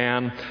of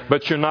man,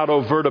 but you're not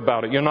overt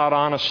about it. You're not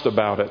honest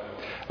about it.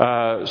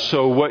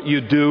 So what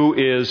you do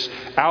is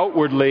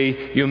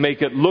outwardly you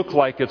make it look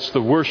like it's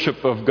the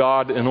worship of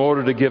God in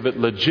order to give it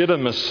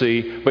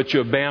legitimacy, but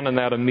you abandon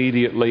that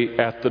immediately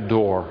at the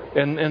door.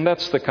 And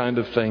that's the kind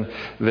of thing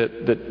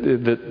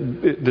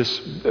that this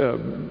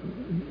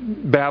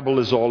Babel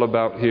is all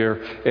about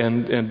here,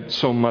 and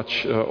so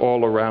much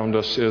all around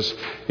us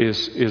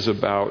is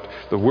about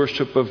the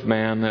worship of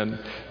man, and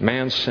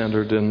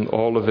man-centered, and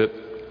all of it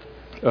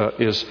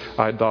is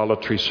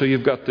idolatry. So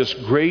you've got this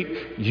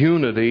great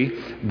unity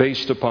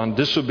based upon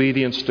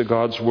disobedience to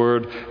God's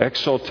Word,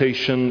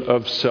 exaltation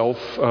of self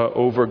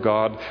over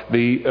God,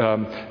 the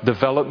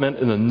development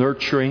and the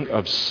nurturing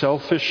of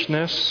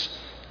selfishness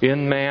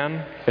in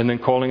man, and then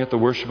calling it the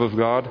worship of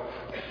God.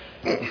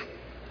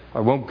 I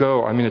won't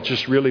go. I mean, it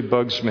just really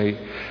bugs me.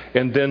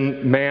 And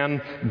then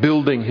man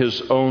building his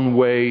own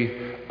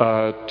way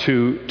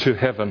to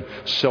heaven,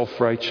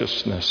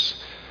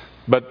 self-righteousness.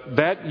 But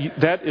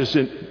that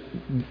isn't,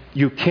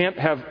 you can't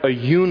have a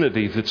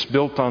unity that's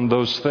built on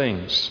those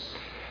things.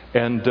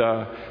 And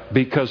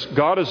because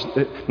God is,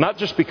 not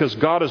just because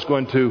God is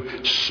going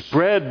to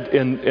spread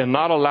and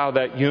not allow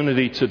that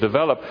unity to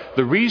develop.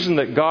 The reason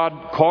that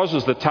God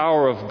causes the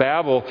Tower of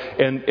Babel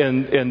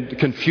and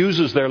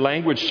confuses their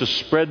language to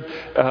spread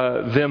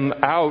them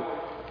out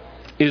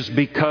is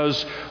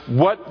because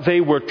what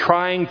they were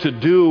trying to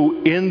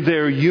do in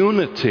their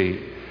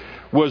unity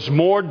was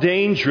more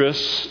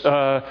dangerous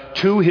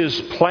to His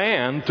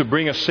plan to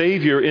bring a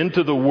Savior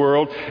into the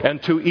world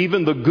and to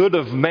even the good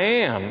of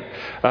man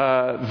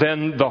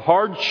than the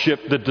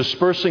hardship that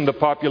dispersing the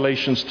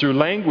populations through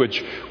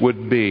language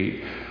would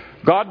be.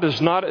 God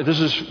does not, this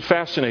is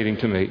fascinating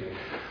to me,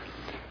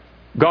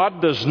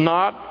 God does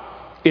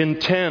not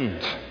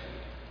intend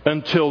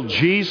until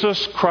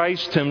Jesus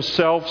Christ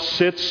Himself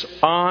sits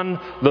on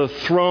the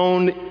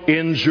throne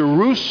in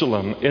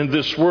Jerusalem in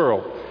this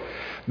world,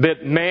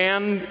 that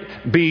man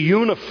be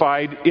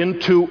unified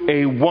into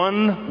a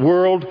one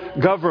world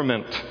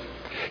government.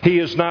 He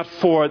is not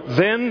for it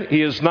then,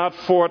 He is not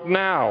for it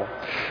now.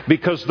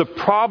 Because the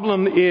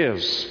problem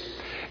is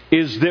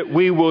that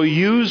we will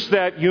use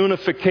that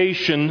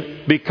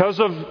unification because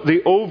of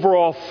the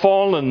overall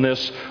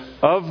fallenness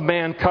of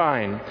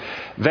mankind.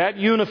 That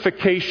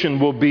unification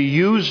will be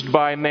used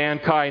by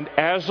mankind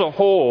as a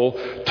whole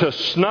to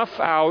snuff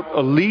out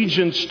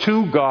allegiance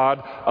to God,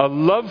 a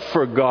love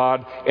for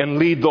God, and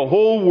lead the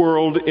whole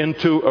world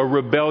into a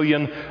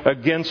rebellion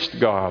against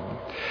God.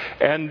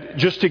 And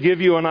just to give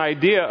you an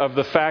idea of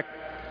the fact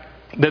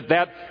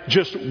that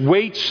just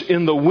waits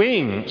in the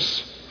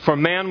wings for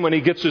man when he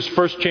gets his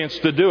first chance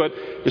to do it,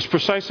 is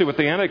precisely what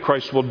the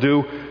Antichrist will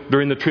do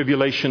during the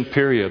tribulation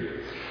period.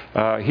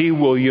 He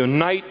will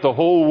unite the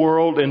whole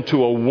world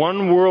into a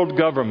one world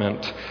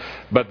government,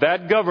 but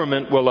that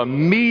government will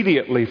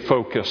immediately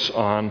focus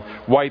on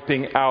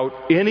wiping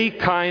out any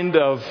kind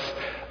of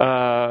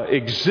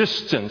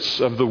existence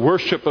of the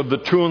worship of the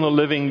true and the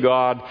living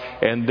God,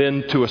 and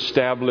then to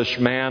establish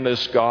man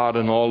as God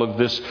and all of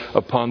this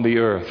upon the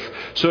earth.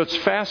 So it's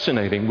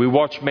fascinating. We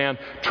watch man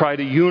try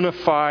to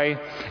unify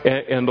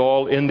and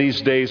all in these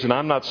days, and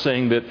I'm not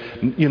saying that,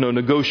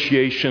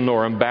 negotiation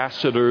or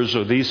ambassadors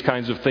or these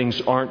kinds of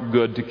things aren't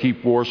good to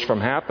keep wars from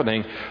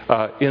happening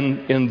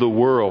in the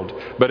world.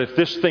 But if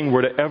this thing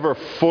were to ever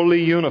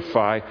fully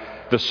unify,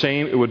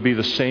 it would be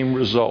the same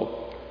result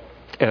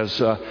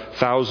as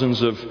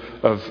thousands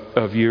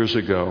of years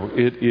ago.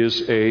 It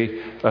is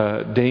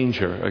a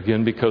danger,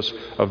 again, because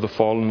of the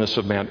fallenness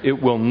of man. It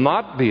will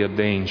not be a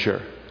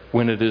danger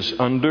when it is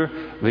under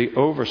the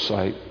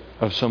oversight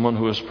of someone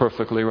who is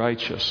perfectly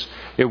righteous.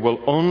 It will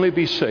only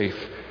be safe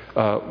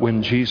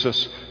when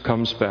Jesus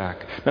comes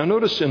back. Now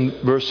notice in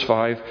verse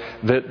 5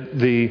 that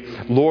the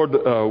Lord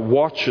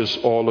watches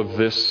all of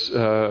this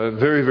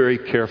very, very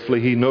carefully.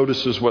 He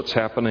notices what's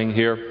happening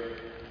here.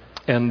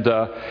 And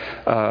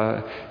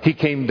he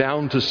came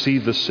down to see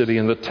the city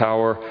and the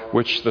tower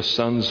which the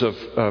sons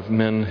of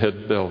men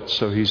had built.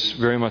 So he's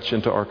very much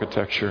into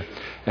architecture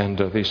and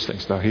these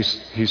things. Now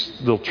he's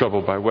a little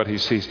troubled by what he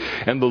sees.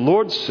 And the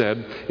Lord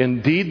said,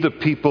 "Indeed the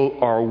people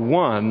are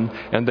one,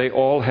 and they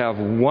all have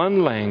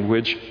one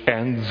language,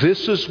 and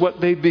this is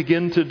what they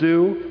begin to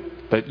do."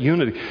 That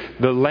unity.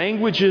 The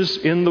languages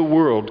in the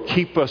world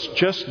keep us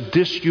just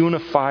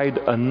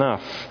disunified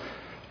enough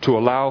to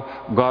allow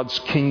God's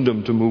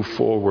kingdom to move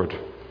forward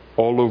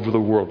all over the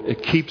world.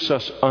 It keeps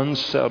us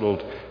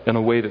unsettled in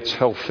a way that's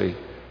healthy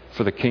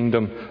for the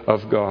kingdom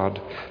of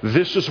God.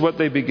 This is what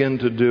they begin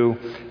to do,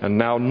 and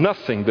now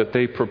nothing that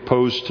they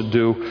propose to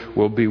do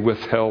will be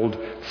withheld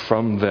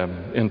from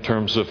them in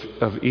terms of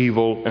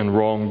evil and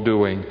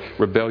wrongdoing,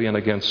 rebellion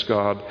against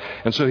God.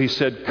 And so he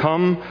said,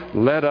 "Come,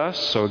 let us."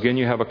 So again,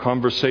 you have a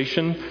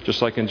conversation,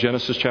 just like in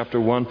Genesis chapter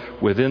 1,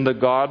 within the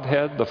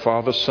Godhead, the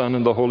Father, Son,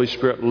 and the Holy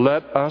Spirit.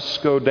 Let us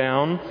go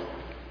down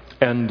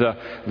and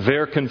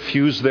there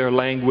confuse their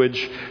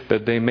language,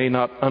 that they may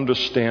not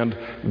understand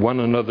one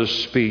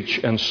another's speech.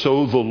 And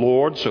so the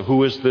Lord, so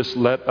who is this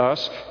 "let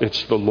us"?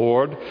 It's the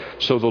Lord.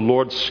 So the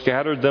Lord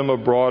scattered them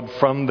abroad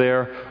from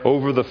there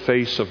over the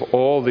face of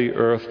all the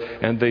earth,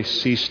 and they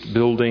ceased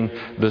building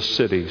the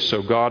city.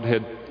 So God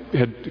had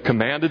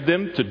commanded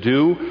them to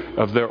do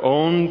of their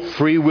own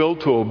free will,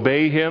 to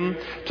obey Him,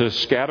 to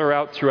scatter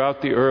out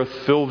throughout the earth,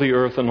 fill the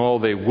earth and all.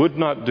 They would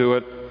not do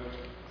it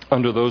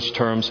under those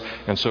terms,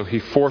 and so he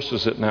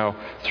forces it now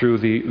through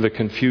the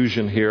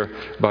confusion here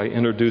by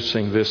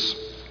introducing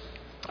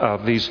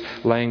these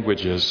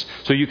languages.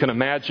 So you can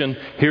imagine,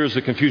 here's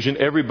the confusion.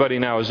 Everybody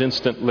now is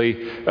instantly,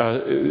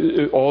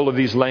 all of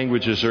these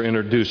languages are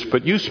introduced.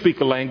 But you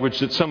speak a language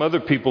that some other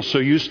people, so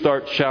you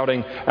start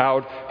shouting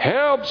out,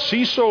 "Help,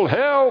 Cecil,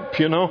 help,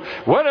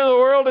 what in the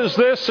world is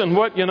this?" And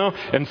what,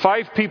 and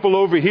 5 people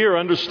over here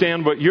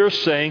understand what you're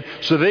saying,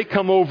 so they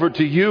come over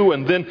to you,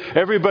 and then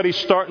everybody's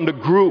starting to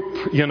group,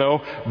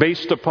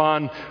 based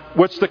upon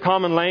what's the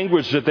common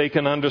language that they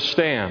can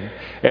understand.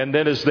 And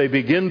then as they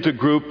begin to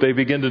group, they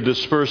begin to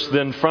disperse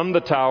then from the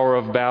Tower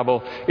of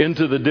Babel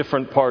into the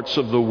different parts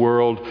of the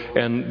world.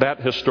 And that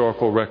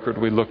historical record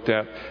we looked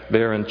at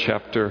there in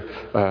chapter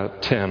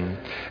 10.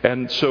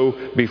 And so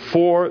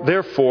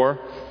therefore,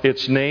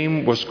 its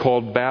name was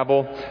called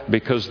Babel,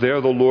 because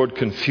there the Lord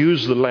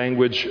confused the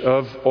language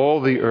of all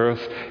the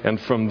earth, and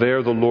from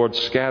there the Lord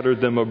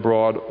scattered them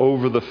abroad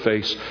over the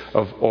face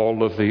of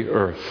all of the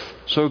earth.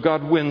 So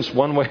God wins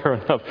one way or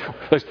another.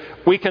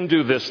 We can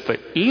do this the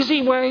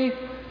easy way,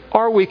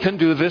 or we can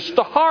do this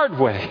the hard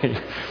way.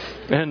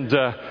 And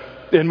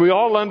we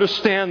all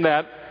understand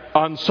that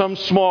on some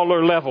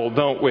smaller level,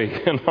 don't we,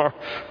 in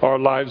our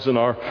lives and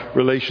our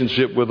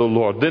relationship with the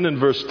Lord. Then in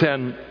verse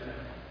 10,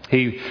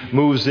 he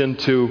moves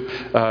into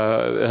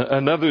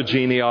another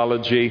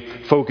genealogy,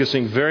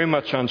 focusing very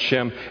much on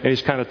Shem, and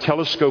he's kind of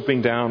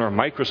telescoping down or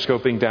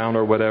microscoping down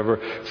or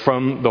whatever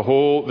from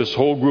this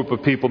whole group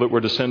of people that were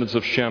descendants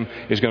of Shem.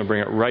 He's going to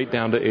bring it right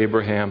down to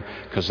Abraham,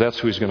 because that's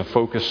who he's going to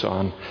focus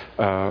on,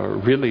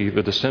 really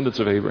the descendants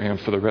of Abraham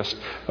for the rest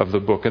of the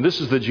book. And this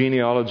is the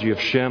genealogy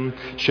of Shem.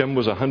 Shem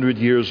was 100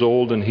 years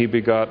old, and he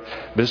begot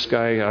this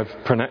guy.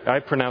 I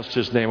pronounced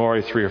his name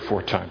already 3 or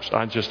 4 times.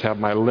 I just have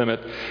my limit.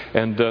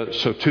 And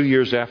so 2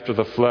 years after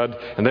the flood,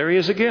 and there he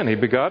is again. He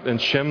begot,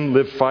 and Shem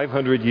lived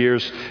 500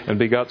 years and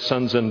begot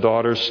sons and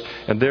daughters.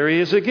 And there he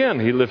is again.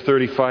 He lived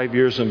 35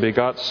 years and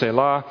begot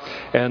Selah.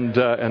 And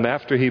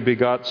after he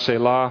begot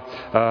Selah,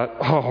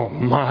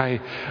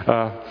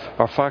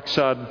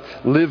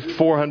 Arphaxad lived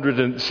 400,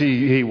 and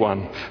he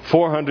won.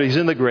 400, he's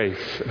in the grave.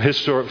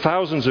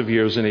 Thousands of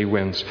years, and he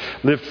wins.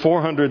 Lived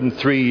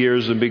 403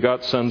 years and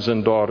begot sons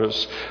and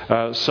daughters.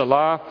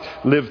 Salah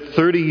lived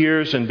 30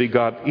 years and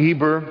begot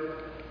Eber.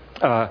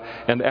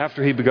 And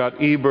after he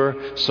begot Eber,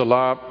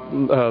 Salah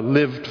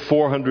lived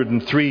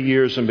 403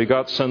 years and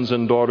begot sons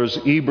and daughters.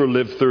 Eber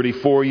lived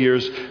 34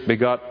 years,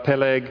 begot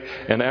Peleg.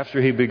 And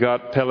after he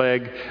begot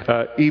Peleg,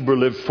 Eber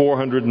lived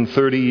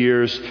 430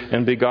 years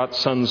and begot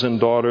sons and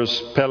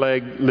daughters.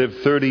 Peleg lived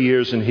 30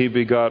 years and he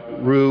begot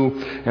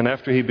Reu. And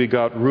after he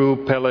begot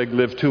Reu, Peleg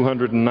lived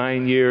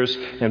 209 years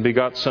and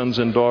begot sons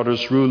and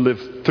daughters. Reu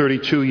lived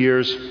 32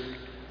 years,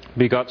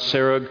 begot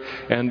Serug,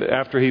 and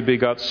after he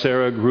begot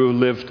Serug, Reu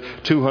lived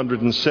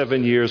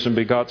 207 years and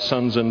begot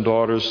sons and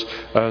daughters.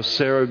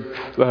 Serug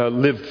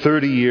lived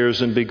 30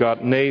 years and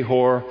begot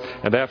Nahor,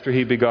 and after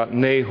he begot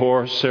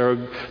Nahor,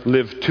 Serug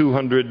lived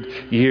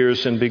 200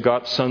 years and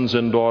begot sons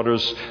and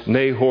daughters.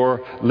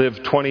 Nahor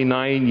lived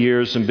 29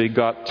 years and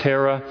begot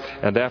Terah,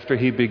 and after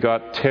he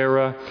begot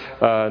Terah,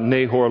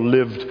 Nahor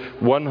lived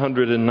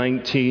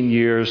 119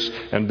 years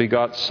and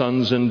begot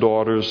sons and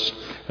daughters.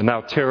 And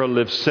now Terah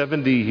lived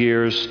 70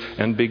 years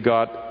and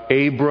begot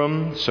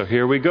Abram. So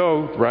here we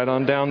go, right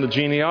on down the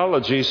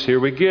genealogies.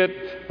 Here we get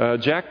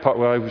jackpot.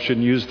 Well, I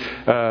shouldn't use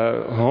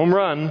home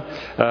run.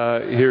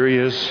 Here he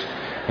is.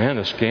 Man,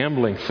 this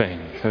gambling thing.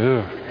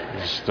 Ugh, I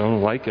just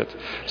don't like it.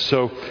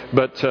 So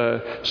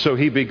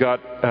he begot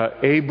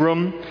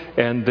Abram,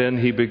 and then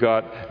he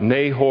begot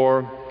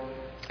Nahor,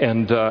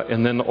 and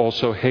then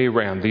also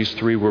Haran. These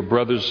three were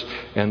brothers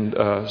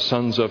and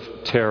sons of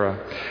Terah.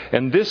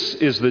 And this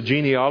is the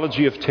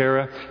genealogy of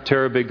Terah.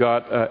 Terah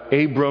begot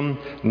Abram,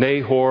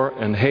 Nahor,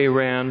 and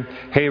Haran.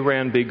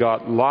 Haran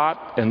begot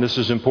Lot, and this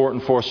is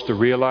important for us to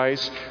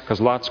realize because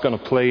Lot's going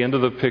to play into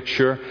the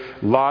picture.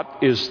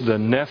 Lot is the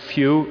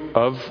nephew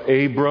of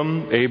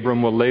Abram.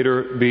 Abram will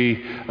later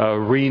be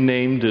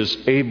renamed as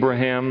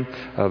Abraham,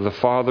 the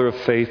father of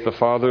faith, the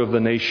father of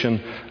the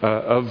nation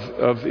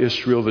of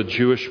Israel, the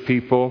Jewish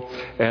people.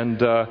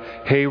 And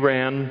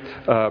Haran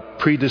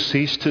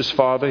predeceased his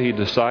father.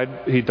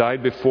 He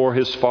died before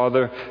his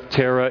father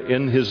Terah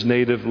in his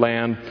native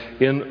land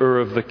in Ur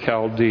of the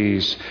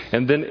Chaldees.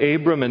 And then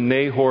Abram and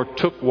Nahor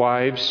took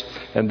wives,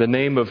 and the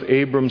name of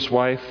Abram's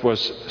wife was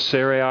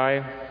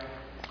Sarai.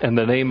 And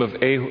the name of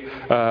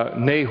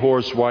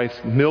Nahor's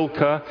wife,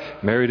 Milcah,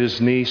 married his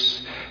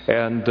niece.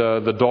 And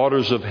the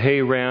daughters of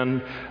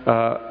Haran,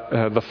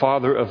 the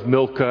father of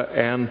Milcah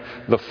and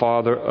the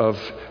father of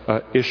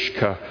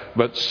Ishka.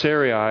 But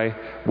Sarai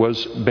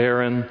was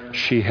barren.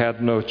 She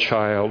had no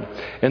child.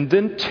 And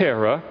then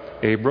Terah,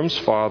 Abram's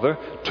father,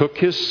 took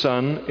his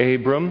son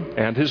Abram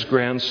and his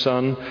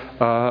grandson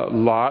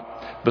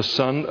Lot, the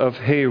son of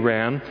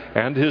Haran,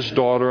 and his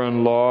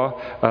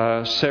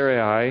daughter-in-law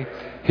Sarai,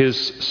 his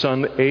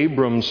son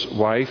Abram's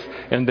wife,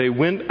 and they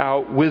went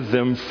out with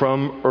them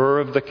from Ur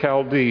of the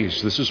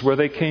Chaldees. This is where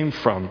they came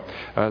from.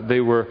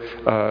 They were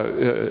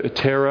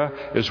Terah,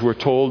 as we're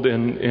told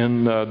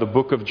in the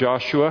book of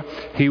Joshua.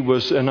 He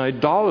was an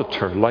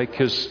idolater, like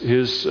his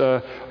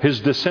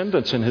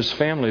descendants and his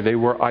family. They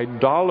were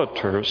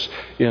idolaters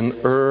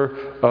in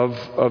Ur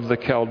of the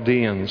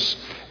Chaldeans.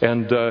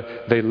 And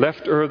they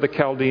left Ur of the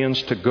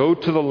Chaldeans to go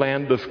to the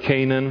land of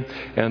Canaan,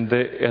 and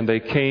they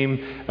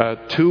came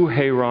to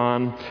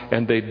Haran,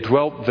 and they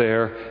dwelt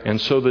there.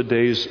 And so the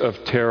days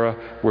of Terah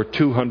were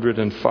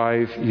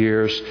 205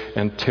 years,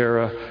 and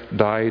Terah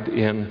died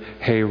in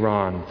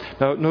Haran.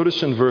 Now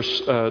notice in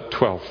verse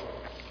 12,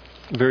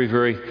 very,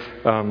 very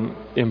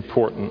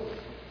important.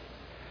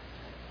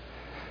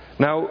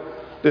 Now,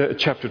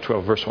 chapter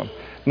 12, verse 1.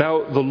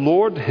 Now the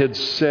Lord had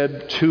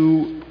said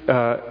to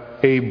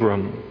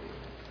Abram,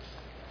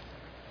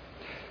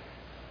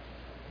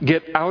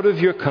 "Get out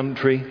of your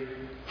country,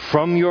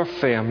 from your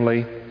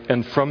family,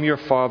 and from your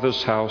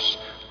father's house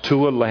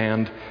to a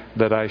land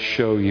that I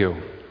show you."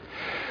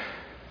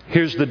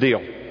 Here's the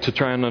deal, to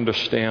try and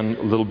understand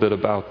a little bit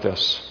about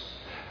this.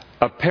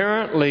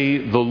 Apparently,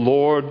 the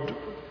Lord,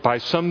 by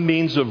some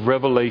means of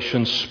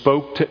revelation,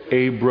 spoke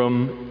to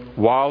Abram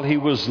while he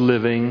was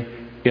living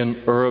in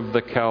Ur of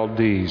the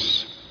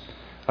Chaldees,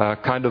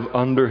 kind of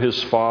under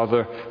his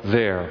father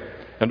there.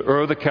 And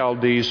Ur of the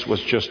Chaldees was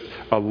just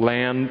a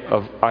land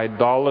of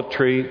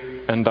idolatry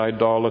and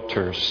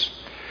idolaters.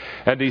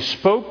 And he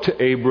spoke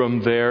to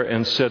Abram there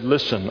and said,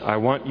 "Listen, I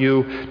want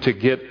you to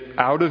get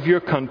out of your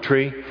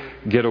country,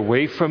 get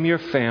away from your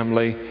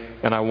family,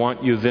 and I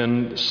want you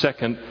then,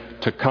 second,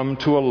 to come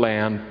to a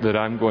land that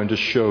I'm going to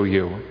show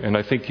you." And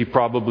I think he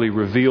probably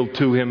revealed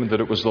to him that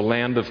it was the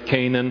land of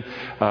Canaan,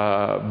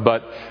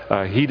 but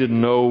he didn't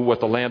know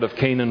what the land of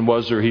Canaan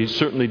was, or he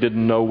certainly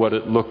didn't know what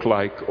it looked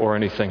like or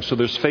anything. So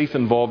there's faith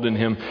involved in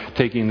him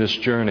taking this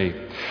journey.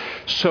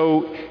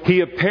 So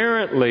he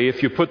apparently,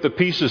 if you put the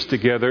pieces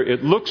together,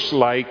 it looks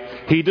like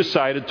he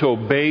decided to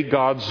obey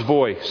God's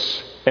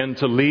voice and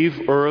to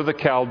leave Ur of the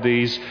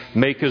Chaldees,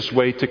 make his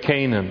way to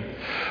Canaan.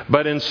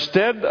 But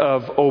instead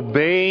of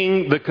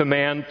obeying the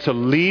command to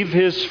leave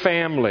his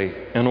family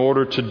in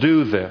order to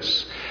do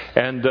this,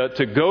 And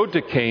to go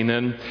to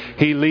Canaan,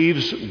 he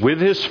leaves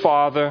with his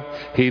father,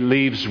 he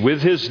leaves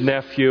with his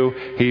nephew,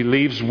 he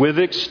leaves with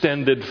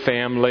extended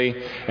family.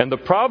 And the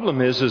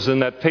problem is in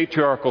that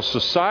patriarchal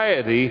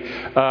society,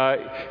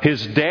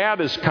 his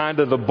dad is kind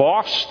of the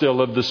boss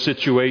still of the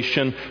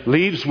situation,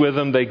 leaves with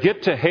him. They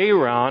get to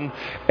Haran,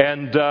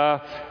 and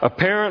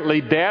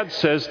apparently Dad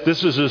says,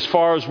 this is as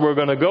far as we're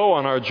going to go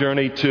on our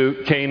journey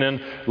to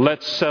Canaan.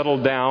 Let's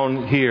settle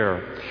down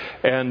here.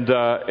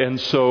 And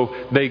so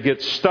they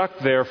get stuck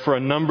there for a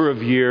number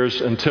of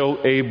years until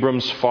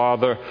Abram's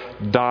father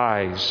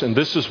dies. And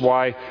this is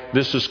why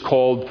this is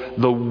called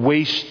the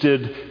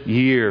wasted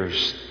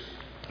years.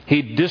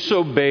 He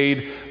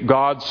disobeyed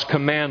God's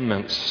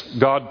commandments.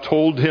 God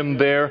told him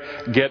there,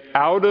 get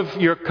out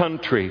of your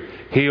country.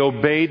 He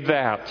obeyed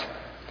that.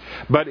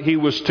 But he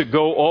was to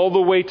go all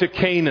the way to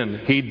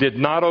Canaan. He did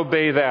not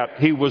obey that.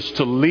 He was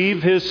to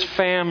leave his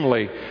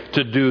family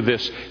to do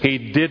this.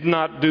 He did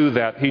not do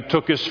that. He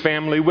took his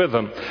family with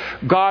him.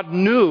 God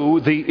knew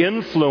the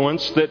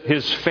influence that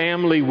his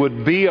family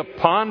would be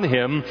upon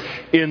him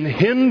in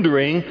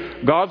hindering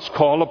God's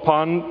call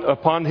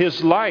upon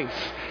his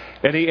life.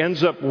 And he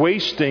ends up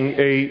wasting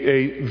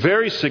a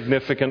very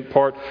significant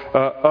part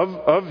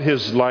of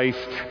his life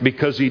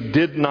because he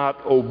did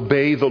not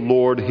obey the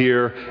Lord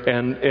here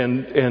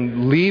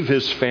and leave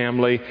his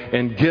family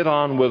and get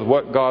on with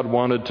what God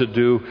wanted to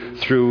do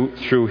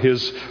through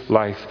his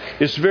life.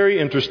 It's very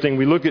interesting.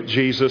 We look at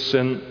Jesus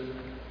and,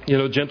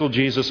 gentle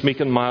Jesus, meek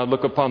and mild,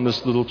 look upon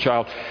this little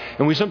child.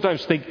 And we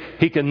sometimes think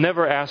he can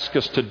never ask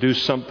us to do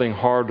something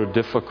hard or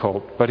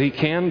difficult, but he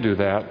can do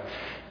that.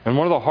 And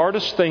one of the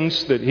hardest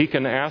things that he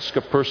can ask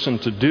a person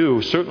to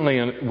do, certainly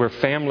where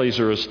families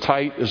are as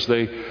tight as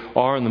they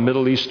are in the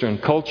Middle Eastern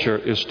culture,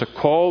 is to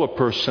call a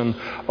person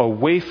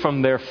away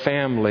from their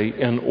family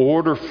in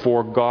order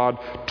for God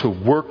to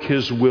work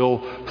His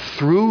will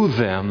through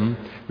them,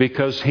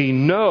 because He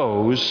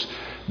knows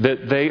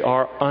that they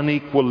are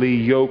unequally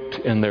yoked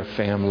in their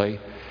family.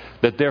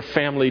 That their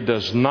family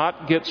does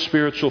not get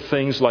spiritual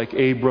things like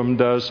Abram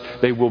does.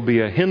 They will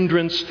be a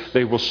hindrance.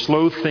 They will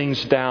slow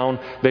things down.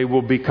 They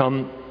will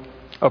become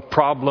a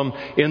problem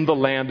in the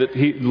land that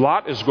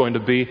Lot is going to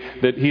be,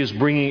 that he is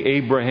bringing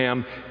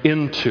Abraham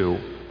into.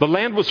 The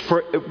land was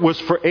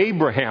for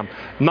Abraham,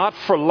 not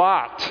for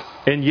Lot.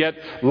 And yet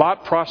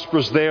Lot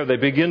prospers there. They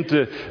begin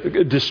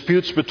to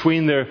disputes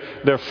between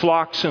their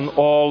flocks and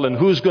all, and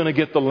who's going to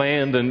get the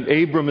land, and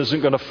Abram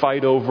isn't going to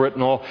fight over it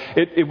and all.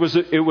 It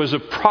was a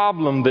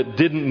problem that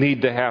didn't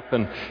need to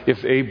happen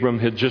if Abram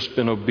had just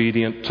been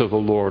obedient to the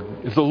Lord.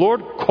 If the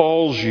Lord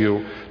calls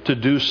you to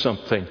do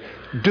something,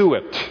 do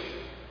it.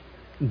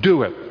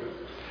 Do it.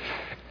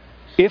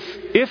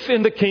 If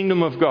in the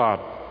kingdom of God,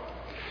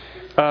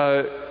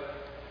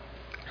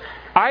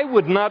 I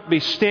would not be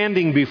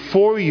standing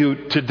before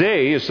you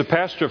today as the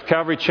pastor of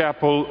Calvary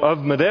Chapel of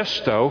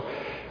Modesto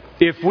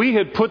if we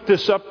had put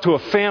this up to a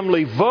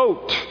family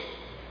vote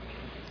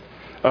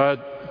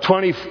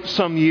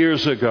 20-some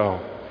years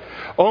ago.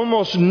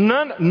 Almost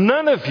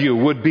none of you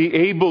would be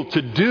able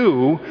to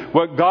do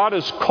what God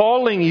is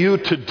calling you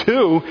to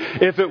do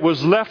if it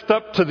was left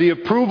up to the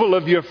approval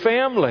of your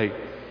family.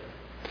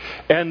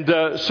 And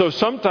so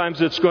sometimes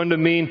it's going to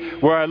mean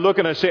where I look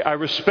and I say, I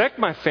respect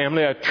my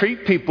family, I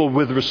treat people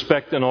with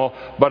respect and all,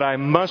 but I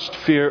must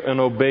fear and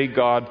obey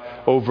God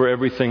over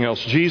everything else.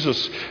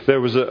 Jesus,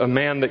 there was a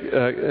man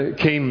that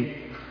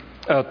came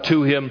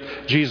to him.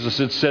 Jesus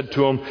had said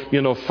to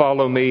him,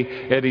 follow me.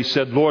 And he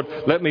said, Lord,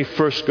 let me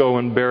first go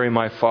and bury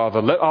my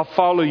father. I'll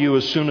follow you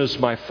as soon as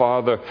my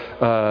father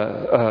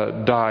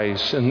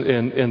dies.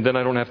 And then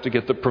I don't have to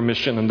get the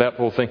permission and that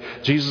whole thing.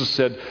 Jesus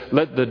said,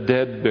 let the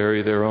dead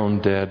bury their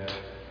own dead.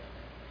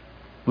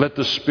 Let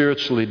the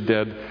spiritually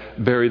dead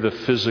bury the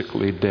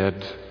physically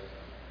dead.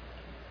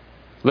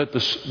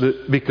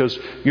 Because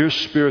you're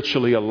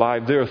spiritually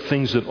alive. There are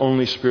things that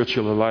only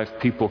spiritually alive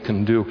people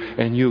can do,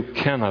 and you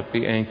cannot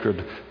be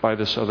anchored by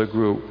this other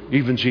group.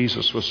 Even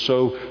Jesus was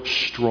so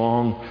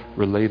strong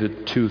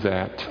related to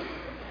that.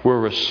 We're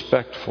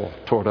respectful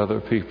toward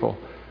other people.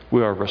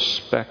 We are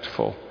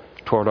respectful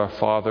toward our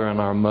father and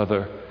our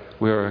mother.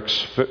 We are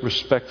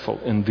respectful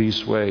in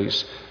these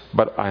ways.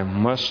 But I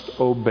must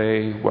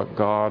obey what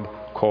God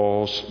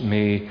calls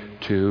me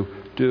to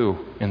do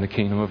in the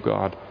kingdom of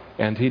God.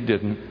 And he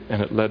didn't,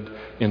 and it led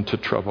into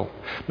trouble.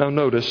 Now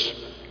notice,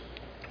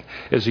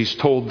 as he's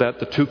told that,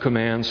 the two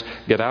commands,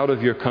 get out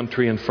of your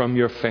country and from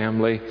your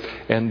family,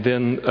 and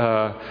then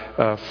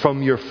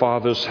from your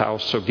father's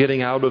house. So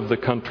getting out of the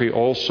country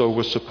also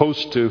was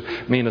supposed to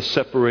mean a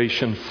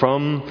separation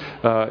from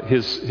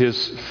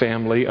his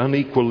family,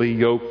 unequally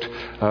yoked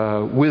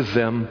with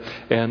them.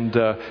 And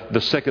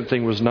the second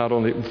thing was not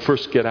only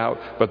first get out,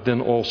 but then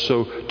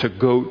also to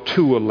go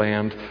to a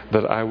land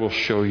that I will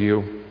show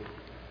you.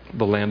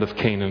 The land of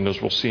Canaan,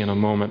 as we'll see in a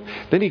moment.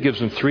 Then he gives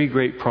them three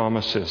great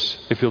promises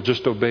if you'll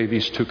just obey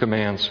these two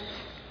commands.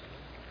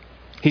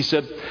 He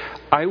said,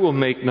 I will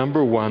make,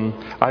 number one,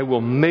 I will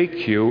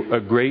make you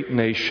a great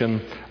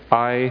nation.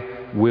 I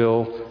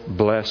will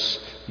bless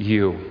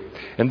you.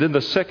 And then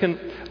the second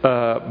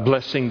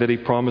blessing that he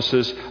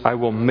promises, I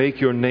will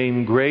make your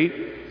name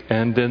great.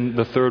 And then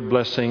the third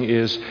blessing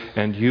is,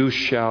 and you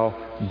shall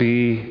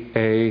be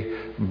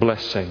a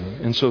blessing.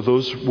 And so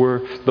those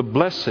were the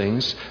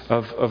blessings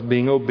of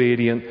being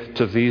obedient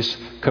to these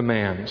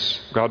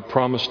commands. God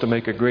promised to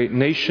make a great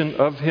nation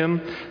of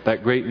him.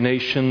 That great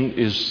nation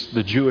is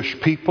the Jewish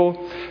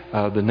people,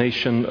 the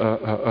nation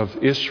of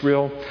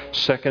Israel.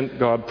 Second,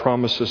 God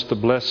promises to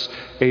bless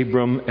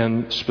Abram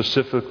and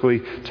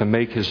specifically to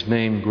make his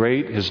name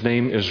great. His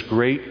name is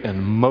great in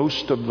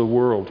most of the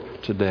world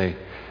today,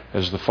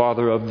 as the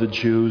father of the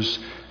Jews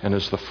and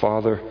as the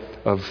father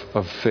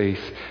of faith.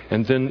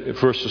 And then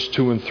verses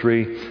 2 and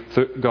 3,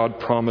 God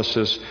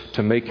promises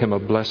to make him a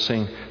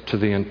blessing to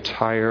the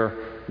entire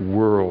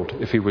world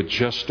if he would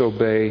just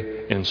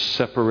obey in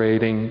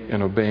separating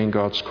and obeying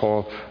God's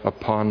call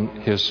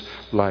upon his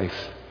life.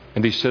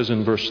 And he says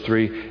in verse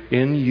 3,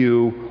 in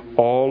you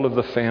all of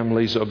the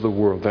families of the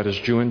world, that is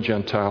Jew and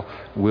Gentile,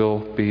 will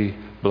be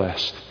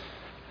blessed.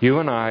 You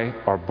and I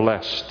are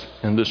blessed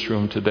in this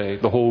room today.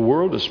 The whole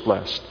world is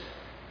blessed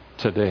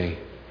today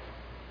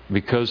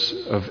because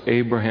of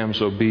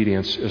Abraham's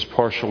obedience, as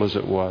partial as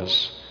it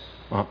was,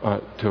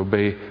 to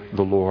obey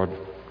the Lord.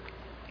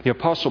 The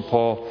Apostle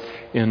Paul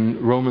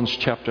in Romans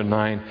chapter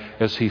 9,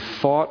 as he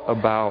thought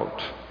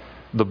about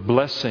the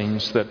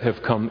blessings that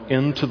have come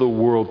into the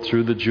world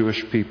through the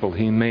Jewish people,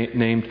 he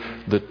named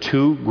the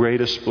two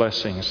greatest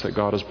blessings that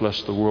God has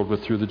blessed the world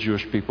with through the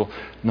Jewish people.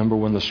 Number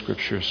one, the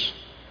Scriptures.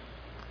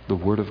 The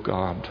Word of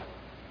God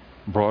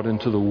brought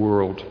into the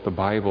world, the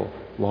Bible,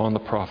 law and the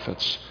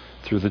prophets,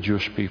 through the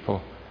Jewish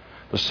people.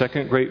 The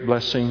second great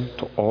blessing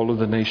to all of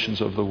the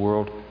nations of the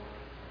world,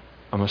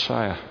 a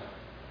Messiah,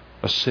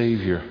 a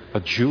Savior, a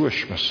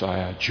Jewish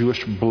Messiah,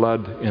 Jewish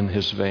blood in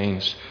his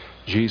veins,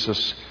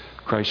 Jesus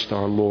Christ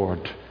our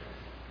Lord.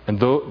 And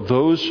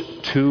those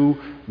two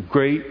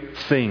great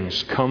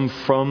things come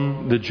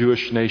from the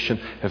Jewish nation,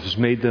 has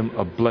made them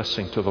a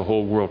blessing to the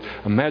whole world.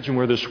 Imagine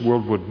where this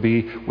world would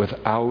be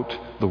without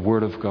the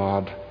Word of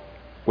God,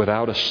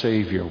 without a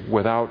Savior,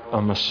 without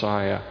a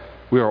Messiah.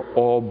 We are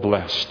all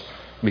blessed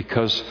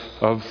because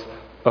of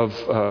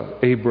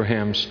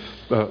Abraham's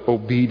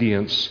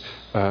obedience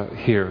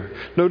here.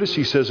 Notice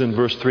he says in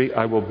verse 3,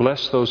 I will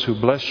bless those who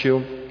bless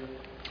you.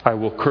 I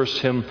will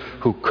curse him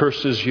who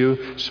curses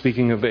you,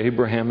 speaking of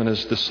Abraham and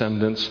his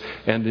descendants,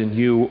 and in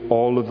you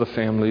all of the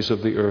families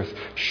of the earth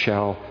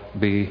shall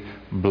be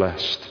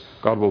blessed.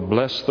 God will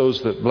bless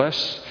those that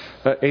bless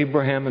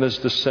Abraham and his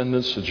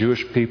descendants, the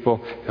Jewish people.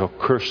 He'll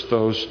curse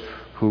those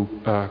who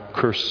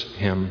curse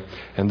him.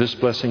 And this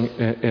blessing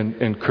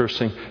and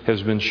cursing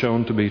has been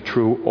shown to be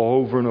true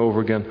over and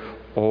over again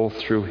all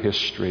through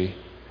history.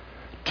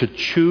 To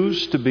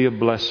choose to be a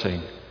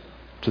blessing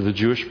to the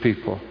Jewish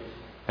people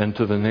and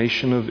to the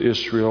nation of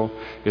Israel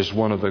is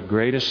one of the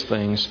greatest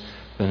things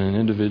that an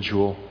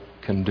individual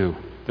can do.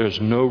 There's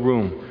no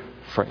room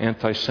for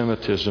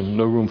anti-Semitism,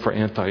 no room for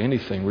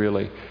anti-anything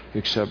really,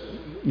 except,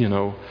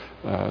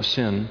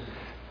 sin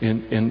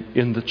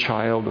in the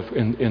child,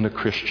 in a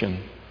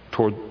Christian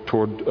toward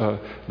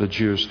the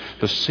Jews.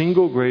 The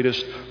single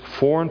greatest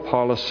foreign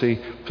policy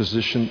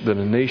position that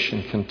a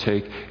nation can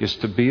take is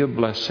to be a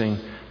blessing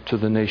to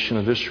the nation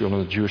of Israel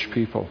and the Jewish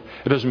people.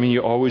 It doesn't mean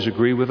you always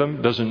agree with them.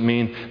 It doesn't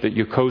mean that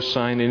you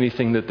co-sign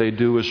anything that they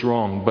do is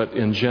wrong. But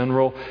in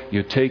general,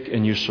 you take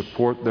and you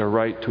support their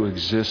right to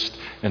exist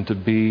and to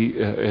be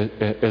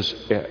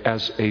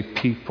as a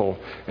people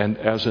and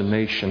as a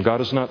nation. God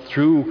is not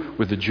through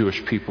with the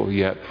Jewish people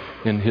yet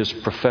in his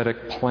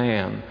prophetic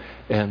plan.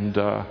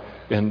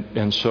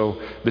 And so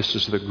this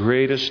is the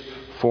greatest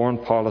foreign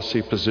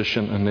policy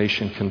position a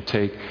nation can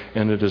take,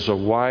 and it is a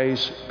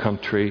wise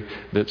country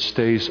that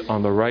stays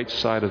on the right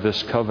side of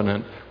this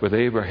covenant with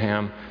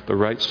Abraham, the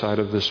right side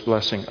of this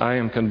blessing. I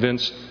am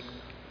convinced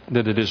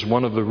that it is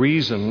one of the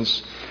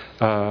reasons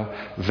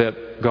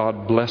that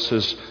God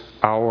blesses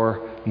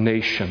our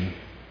nation.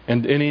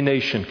 And any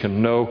nation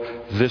can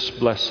know this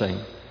blessing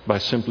by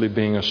simply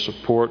being a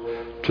support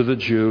to the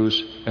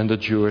Jews and the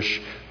Jewish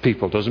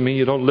people. Doesn't mean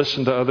you don't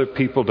listen to other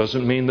people.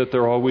 Doesn't mean that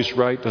they're always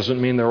right. Doesn't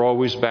mean they're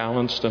always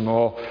balanced and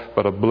all,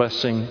 but a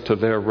blessing to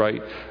their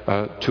right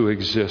to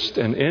exist.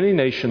 And any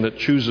nation that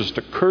chooses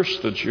to curse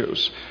the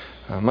Jews,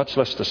 much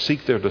less to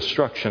seek their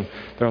destruction,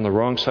 they're on the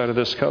wrong side of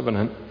this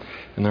covenant,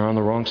 and they're on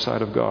the wrong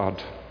side of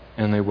God,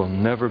 and they will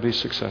never be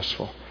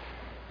successful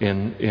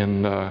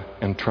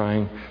in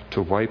trying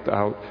to wipe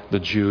out the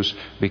Jews,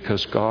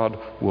 because God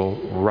will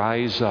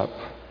rise up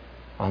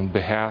on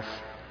behalf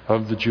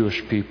of the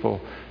Jewish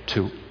people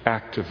to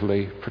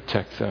actively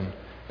protect them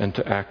and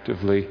to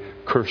actively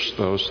curse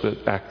those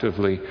that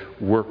actively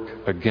work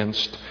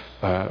against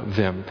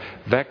them.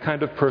 That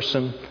kind of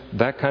person,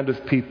 that kind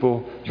of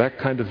people, that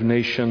kind of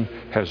nation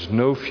has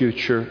no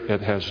future.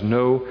 It has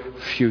no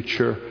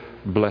future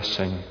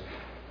blessing.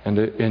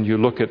 And you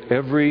look at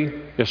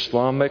every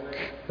Islamic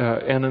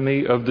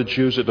enemy of the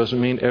Jews. It doesn't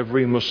mean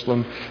every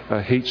Muslim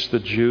hates the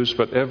Jews,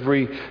 but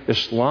every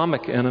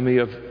Islamic enemy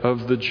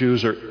of the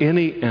Jews, or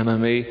any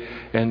enemy.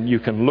 And you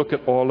can look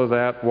at all of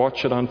that,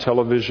 watch it on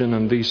television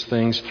and these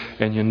things,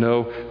 and you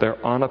know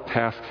they're on a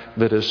path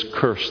that is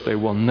cursed. They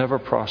will never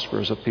prosper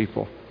as a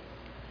people.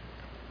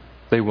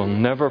 They will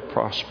never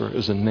prosper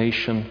as a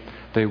nation.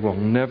 They will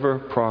never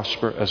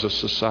prosper as a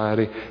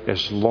society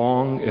as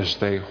long as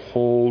they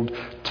hold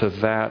to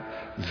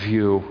that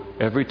view.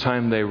 Every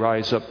time they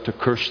rise up to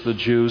curse the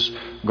Jews,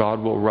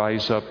 God will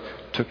rise up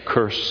to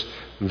curse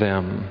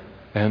them.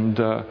 And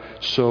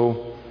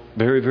so,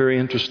 very, very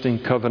interesting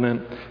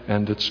covenant,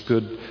 and it's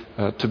good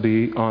to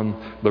be on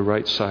the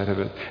right side of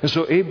it. And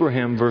so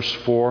Abraham, verse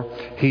 4,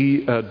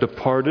 he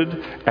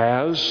departed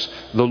as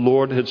the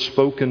Lord had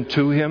spoken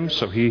to him.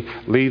 So he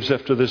leaves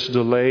after this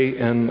delay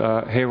in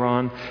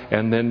Haran,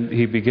 and then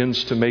he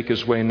begins to make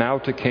his way now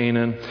to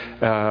Canaan.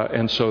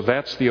 And so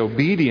that's the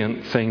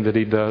obedient thing that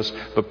he does.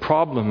 The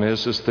problem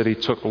is that he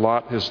took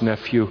Lot, his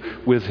nephew,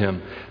 with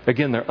him.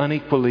 Again, they're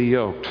unequally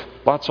yoked.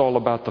 Lot's all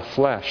about the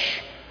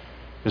flesh,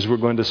 as we're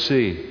going to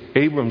see.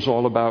 Abram's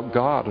all about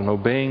God and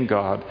obeying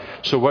God.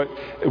 So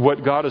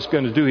what God is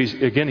going to do,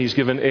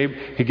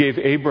 he gave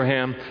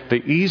Abraham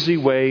the easy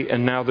way,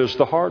 and now there's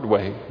the hard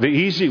way. The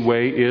easy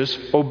way is,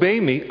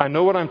 obey me. I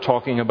know what I'm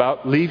talking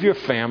about. Leave your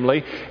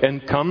family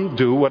and come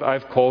do what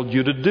I've called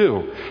you to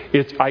do.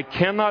 I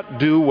cannot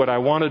do what I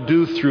want to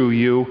do through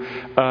you,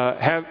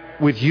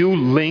 with you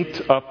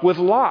linked up with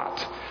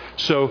Lot.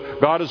 So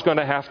God is going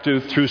to have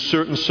to, through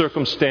certain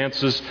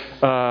circumstances,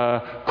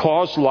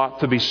 cause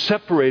Lot to be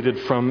separated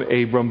from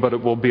Abram, but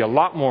it will be a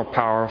lot more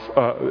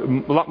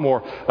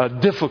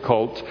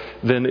difficult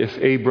than if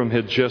Abram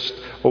had just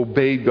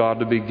obeyed God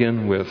to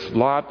begin with.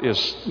 Lot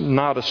is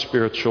not a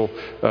spiritual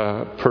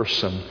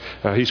person.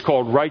 He's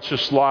called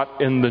righteous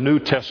Lot in the New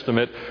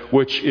Testament,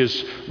 which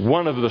is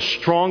one of the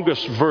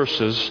strongest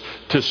verses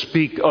to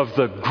speak of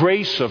the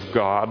grace of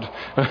God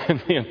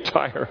in the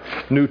entire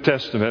New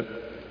Testament,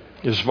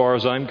 as far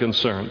as I'm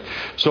concerned.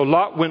 So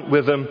Lot went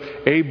with him.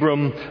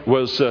 Abram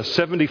was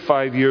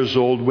 75 years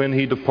old when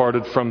he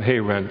departed from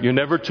Haran. You're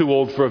never too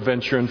old for a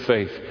venture in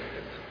faith.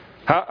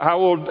 How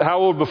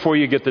old before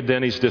you get the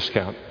Denny's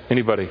discount?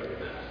 Anybody?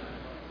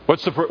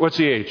 What's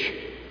the age? 60.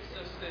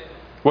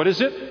 What is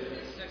it?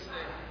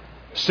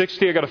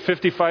 60. I got a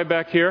 55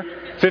 back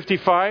here.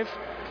 55?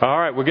 All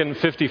right, we're getting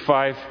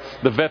 55.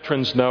 The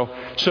veterans know.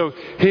 So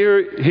here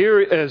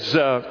is,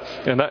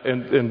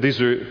 and these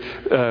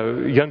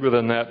are younger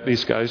than that,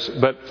 these guys.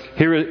 But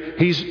here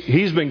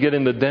he's been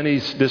getting the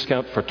Denny's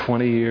discount for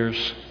 20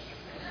 years,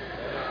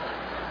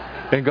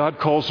 and God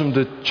calls him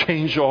to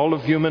change all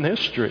of human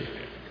history.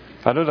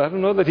 I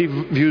don't know that he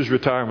views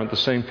retirement the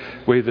same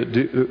way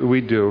that we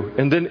do.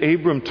 And then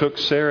Abram took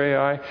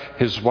Sarai,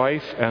 his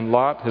wife, and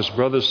Lot, his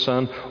brother's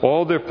son,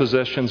 all their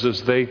possessions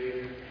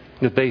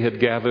that they had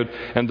gathered,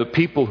 and the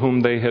people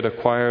whom they had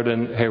acquired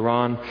in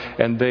Haran,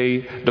 and they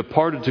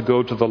departed to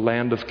go to the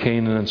land of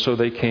Canaan, and so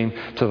they came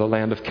to the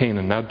land of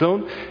Canaan. Now,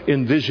 don't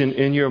envision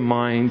in your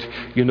mind,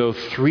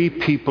 3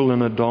 people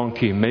in a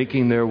donkey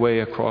making their way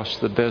across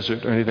the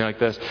desert or anything like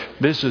that.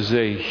 This is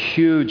a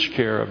huge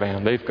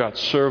caravan. They've got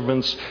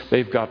servants,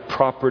 they've got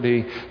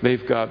property,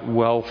 they've got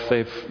wealth.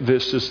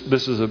 This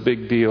is a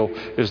big deal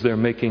as they're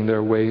making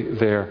their way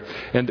there.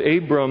 And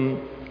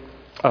Abram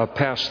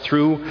passed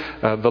through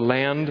the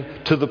land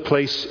to the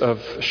place of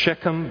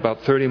Shechem,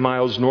 about 30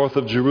 miles north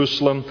of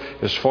Jerusalem,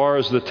 as far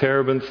as the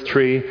terebinth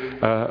tree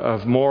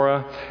of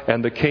Moreh,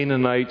 and the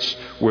Canaanites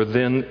were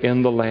then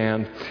in the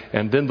land.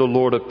 And then the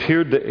Lord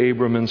appeared to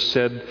Abram and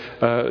said,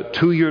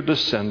 to your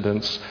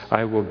descendants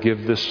I will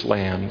give this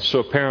land. So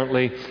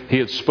apparently he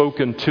had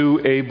spoken to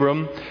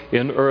Abram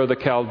in Ur of the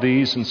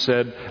Chaldees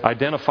and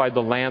identified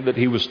the land that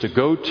he was to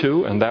go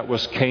to, and that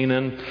was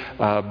Canaan,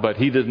 but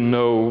he didn't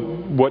know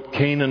what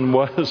Canaan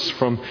was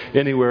from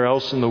anywhere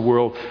else in the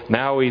world.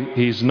 Now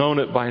he's known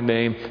it by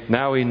name.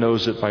 Now he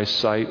knows it by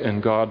sight.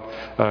 And God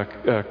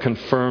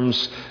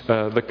confirms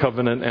the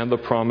covenant and the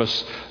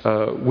promise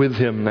with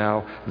him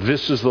now.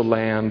 This is the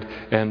land,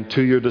 and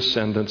to your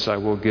descendants I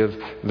will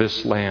give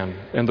this land.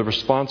 And the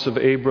response of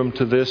Abram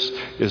to this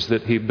is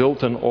that he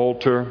built an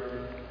altar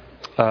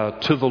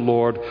to the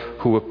Lord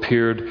who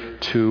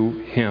appeared to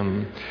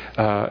him.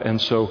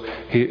 And so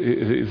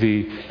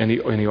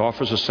he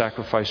offers a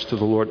sacrifice to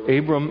the Lord.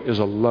 Abram is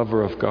a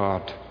lover of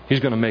God.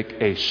 He's going to make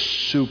a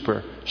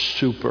super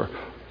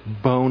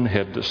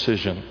bonehead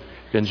decision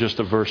in just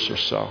a verse or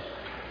so.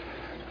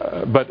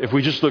 But if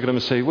we just look at him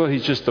and say, well,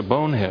 he's just a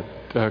bonehead,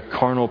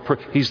 carnal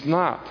he's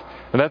not.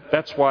 And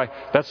that's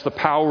the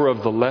power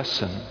of the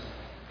lesson.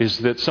 is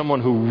that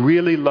someone who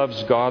really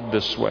loves God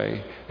this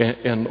way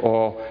and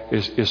all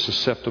is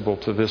susceptible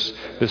to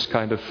this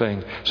kind of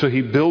thing. So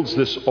he builds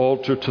this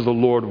altar to the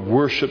Lord,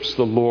 worships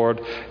the Lord,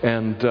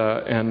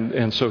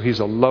 and so he's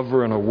a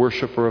lover and a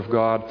worshiper of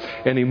God.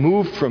 And he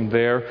moved from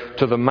there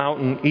to the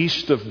mountain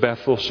east of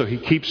Bethel, so he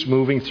keeps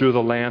moving through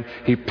the land.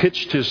 He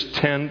pitched his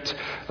tent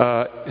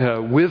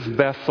with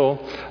Bethel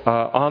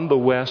on the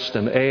west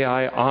and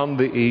Ai on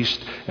the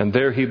east, and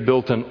there he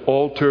built an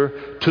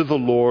altar to the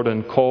Lord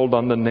and called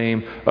on the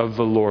name of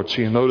the Lord. So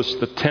you notice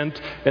the tent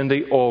and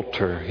the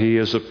altar. He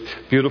is a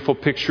beautiful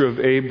picture of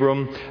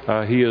Abram.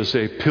 He is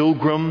a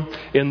pilgrim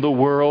in the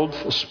world,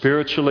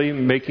 spiritually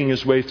making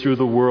his way through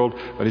the world,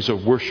 but he's a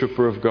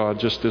worshiper of God,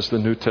 just as the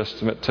New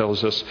Testament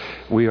tells us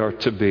we are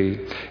to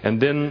be.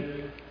 And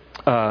then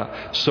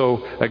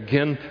so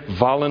again,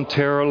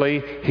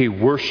 voluntarily, he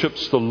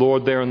worships the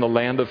Lord there in the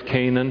land of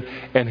Canaan,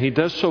 and he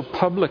does so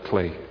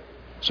publicly.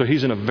 So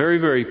he's in a very,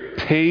 very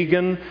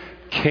pagan,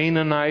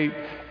 Canaanite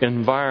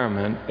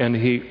environment, and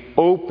he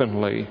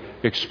openly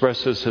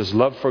expresses his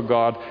love for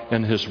God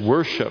and his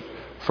worship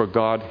for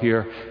God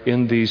here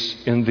in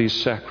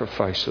these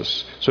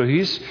sacrifices. So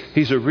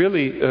he's a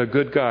really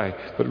good guy,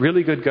 but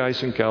really good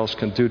guys and gals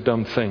can do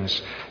dumb things,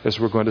 as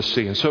we're going to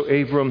see. And so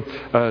Abram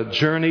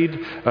journeyed,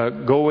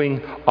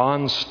 going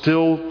on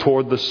still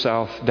toward the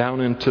south,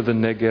 down into the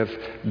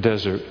Negev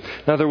desert.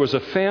 Now there was a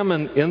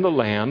famine in the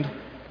land,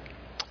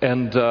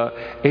 and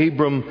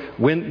Abram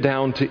went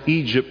down to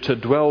Egypt to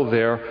dwell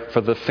there,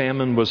 for the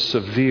famine was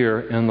severe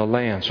in the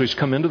land. So he's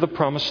come into the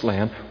promised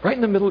land, right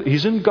in the middle.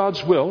 He's in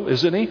God's will,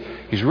 isn't he?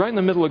 He's right in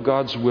the middle of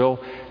God's will,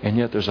 and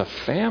yet there's a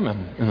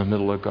famine in the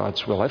middle of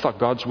God's will. I thought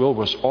God's will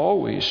was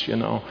always,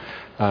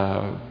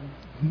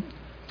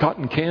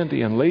 cotton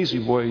candy and lazy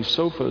boy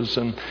sofas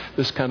and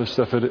this kind of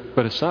stuff,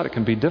 but it's not. It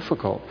can be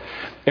difficult.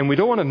 And we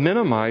don't want to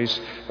minimize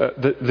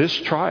this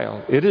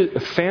trial.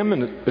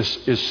 Famine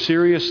is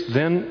serious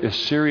then, is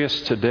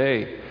serious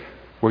today,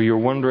 where you're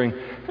wondering,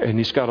 and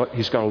he's got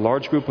a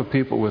large group of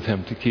people with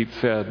him to keep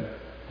fed.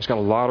 He's got a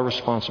lot of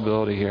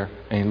responsibility here,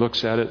 and he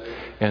looks at it,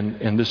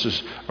 and this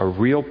is a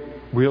real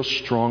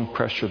strong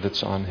pressure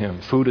that's on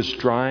him. Food is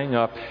drying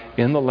up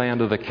in the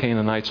land of the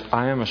Canaanites.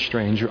 I am a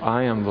stranger.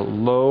 I am the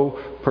low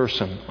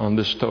person on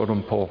this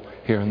totem pole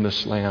here in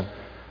this land.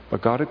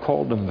 But God had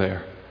called him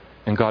there,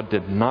 and God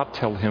did not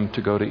tell him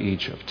to go to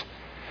Egypt.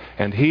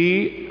 And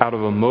he, out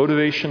of a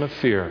motivation of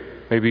fear,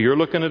 maybe you're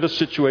looking at a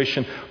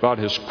situation, God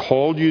has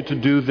called you to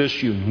do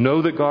this. You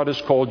know that God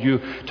has called you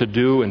to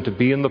do and to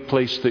be in the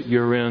place that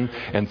you're in,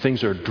 and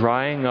things are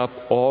drying up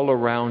all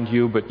around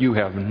you, but you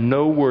have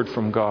no word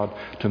from God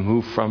to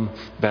move from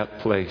that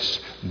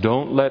place.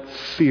 Don't let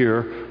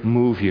fear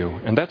move you.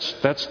 And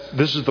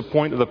this is the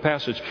point of the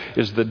passage,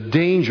 is the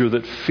danger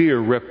that fear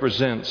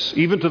represents,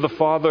 even to the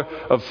father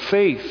of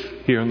faith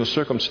here in the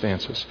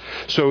circumstances.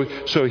 So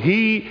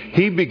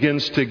he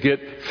begins to get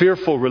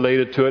fearful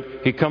related to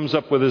it. He comes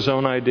up with his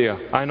own idea.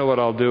 I know what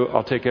I'll do.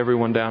 I'll take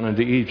everyone down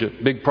into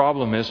Egypt. Big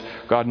problem is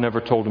God never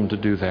told him to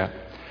do that.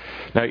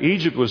 Now,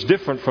 Egypt was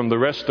different from the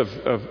rest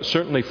of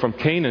certainly from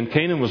Canaan.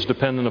 Canaan was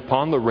dependent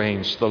upon the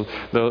rains, the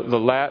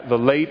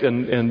late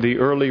and the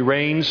early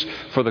rains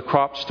for the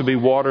crops to be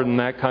watered and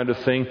that kind of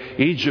thing.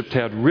 Egypt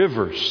had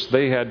rivers.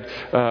 They had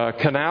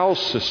canal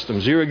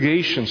systems,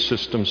 irrigation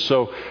systems.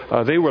 So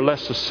they were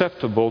less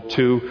susceptible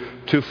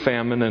to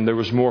famine, and there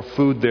was more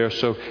food there.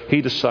 So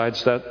he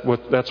decides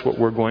that's what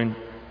we're going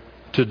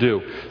to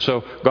do.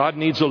 So God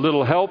needs a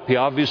little help. He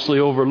obviously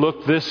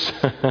overlooked this.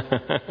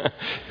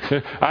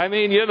 I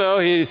mean,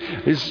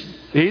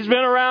 he's been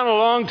around a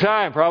long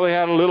time. Probably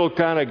had a little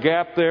kind of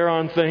gap there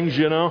on things,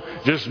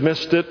 just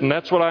missed it. And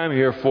that's what I'm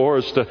here for,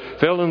 is to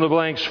fill in the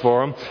blanks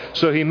for him.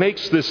 So he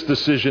makes this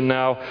decision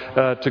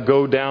now to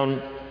go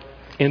down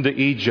into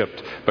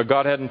Egypt. But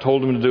God hadn't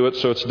told him to do it,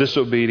 so it's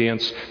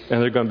disobedience, and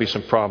there are going to be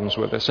some problems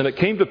with this. And it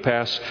came to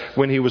pass,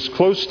 when he was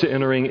close to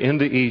entering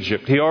into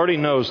Egypt, he already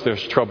knows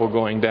there's trouble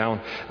going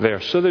down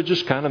there. So they're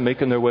just kind of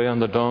making their way on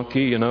the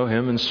donkey, him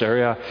and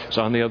Sarai is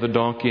on the other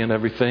donkey and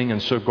everything, and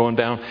so going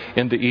down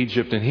into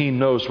Egypt, and he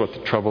knows what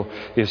the trouble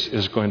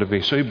is going to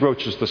be. So he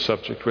broaches the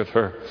subject with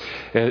her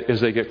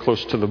as they get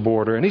close to the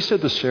border. And he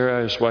said to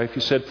Sarai, his wife, he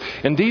said,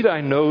 "Indeed,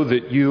 I know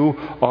that you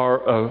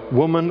are a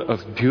woman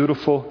of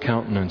beautiful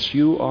countenance.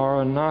 You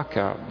are a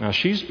knockout." Now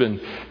she's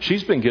been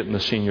getting the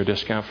senior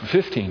discount for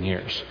 15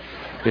 years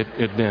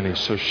at Denny's,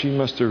 so she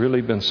must have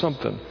really been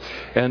something.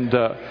 And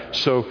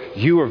so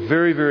you are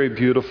very, very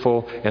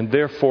beautiful, and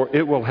therefore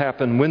it will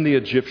happen when the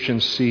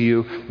Egyptians see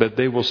you that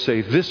they will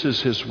say, "This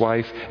is his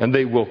wife," and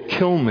they will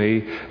kill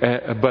me,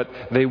 but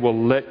they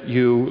will let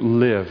you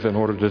live in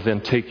order to then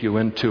take you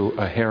into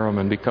a harem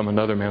and become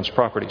another man's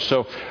property.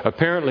 So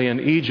apparently in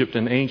Egypt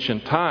in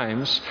ancient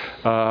times,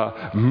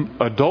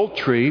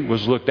 adultery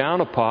was looked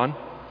down upon.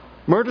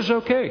 Murder's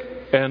okay.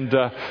 And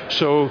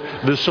so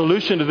the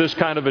solution to this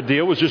kind of a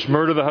deal was just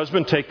murder the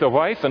husband, take the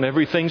wife, and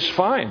everything's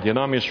fine.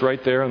 It's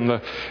right there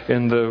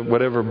in the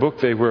whatever book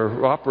they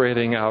were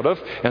operating out of.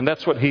 And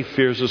that's what he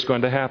fears is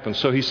going to happen.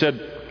 So he said,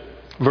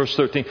 verse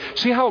 13,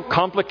 see how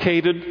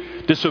complicated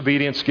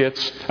disobedience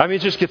gets? I mean,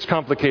 it just gets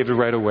complicated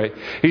right away.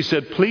 He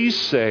said, please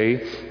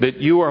say that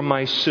you are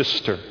my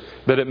sister,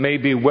 that it may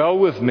be well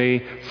with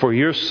me for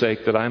your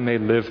sake, that I may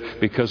live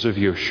because of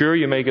you. Sure,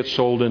 you may get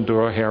sold into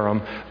a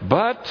harem,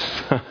 but,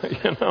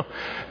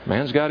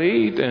 man's got to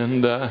eat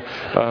and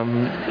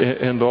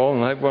all,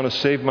 and I want to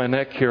save my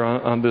neck here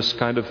on this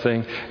kind of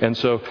thing. And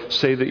so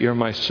say that you're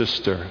my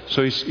sister.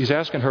 So he's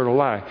asking her to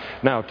lie.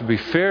 Now, to be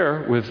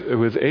fair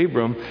with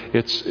Abram,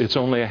 it's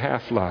only a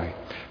half lie.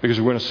 Because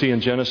we're going to see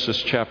in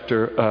Genesis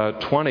chapter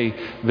 20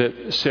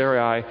 that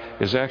Sarai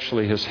is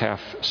actually his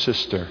half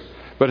sister.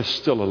 But it's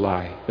still a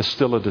lie. It's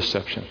still a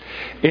deception.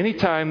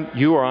 Anytime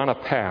you are on a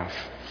path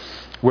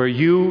where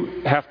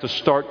you have to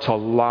start to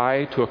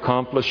lie to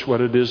accomplish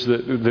what it is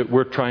that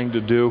we're trying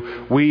to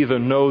do, we either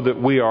know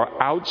that we are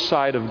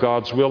outside of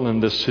God's will in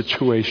this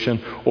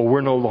situation, or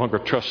we're no longer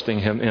trusting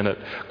Him in it.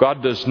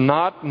 God does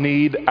not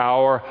need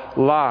our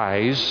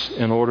lies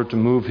in order to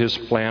move His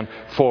plan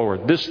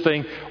forward. This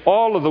thing,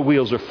 all of the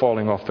wheels are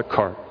falling off the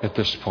cart at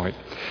this point.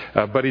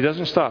 But He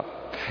doesn't stop.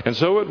 And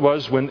so it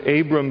was when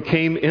Abram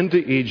came into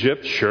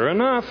Egypt, sure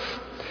enough,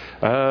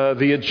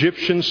 the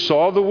Egyptians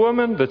saw the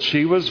woman, that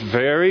she was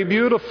very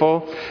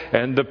beautiful.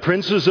 And the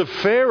princes of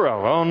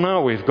Pharaoh, oh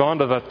no, we've gone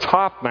to the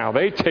top now.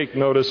 They take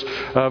notice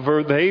of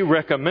her. They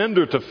recommend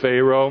her to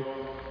Pharaoh.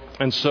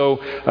 And so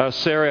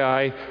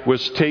Sarai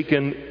was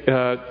taken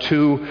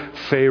to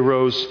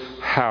Pharaoh's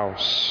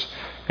house.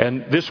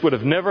 And this would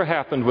have never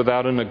happened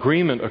without an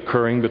agreement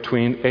occurring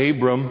between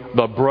Abram,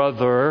 the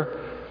brother,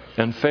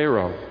 and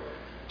Pharaoh.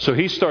 So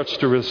he starts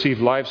to receive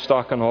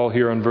livestock and all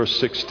here in verse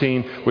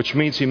 16, which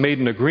means he made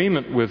an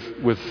agreement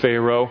with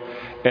Pharaoh,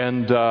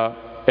 and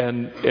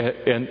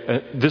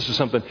this is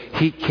something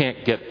he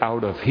can't get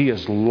out of. He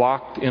is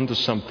locked into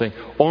something.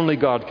 Only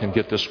God can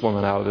get this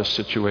woman out of this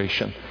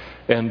situation.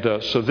 And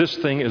so this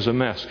thing is a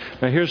mess.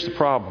 Now here's the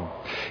problem.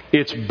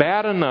 It's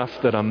bad enough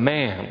that a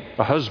man,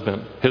 a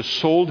husband, has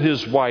sold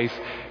his wife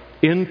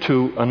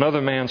into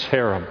another man's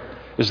harem.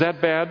 Is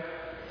that bad?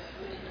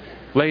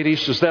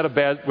 Ladies,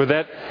 would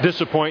that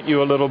disappoint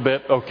you a little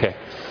bit? Okay.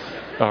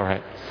 All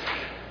right.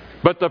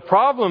 But the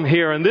problem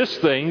here in this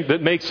thing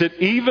that makes it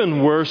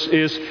even worse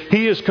is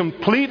he is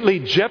completely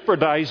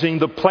jeopardizing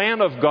the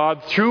plan of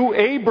God through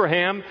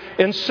Abraham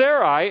and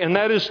Sarai, and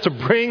that is to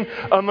bring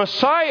a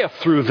Messiah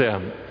through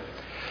them.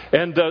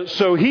 And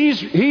so he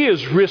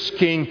is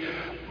risking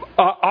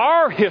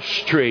our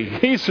history.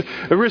 He's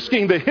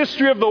risking the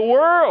history of the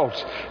world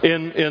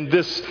in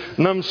this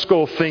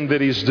numbskull thing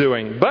that he's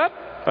doing. But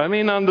I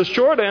mean, on the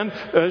short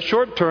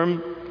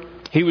term,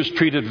 he was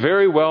treated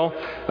very well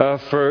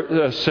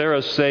for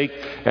Sarah's sake,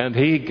 and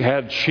he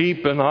had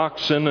sheep and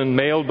oxen and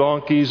male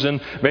donkeys and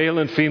male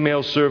and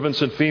female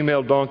servants and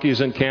female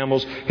donkeys and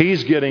camels.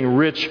 He's getting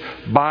rich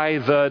by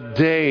the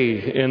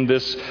day in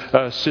this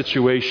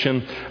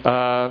situation.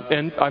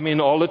 And I mean,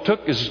 all it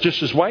took is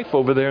just his wife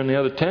over there in the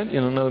other tent,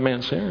 another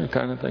man's here,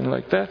 kind of thing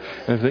like that.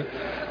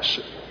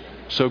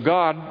 So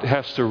God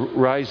has to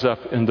rise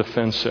up and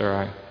defend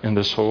Sarai in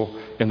this whole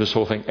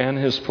thing, and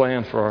His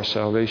plan for our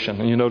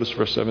salvation. And you notice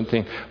verse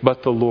 17,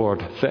 but the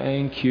Lord,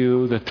 thank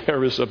you that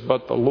there is a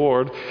but the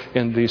Lord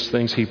in these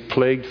things. He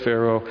plagued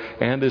Pharaoh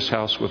and his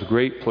house with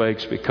great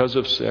plagues because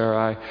of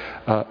Sarai,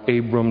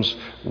 Abram's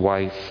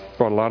wife.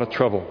 Brought a lot of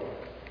trouble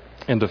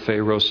into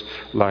Pharaoh's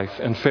life.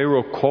 And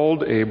Pharaoh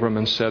called Abram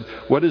and said,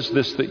 what is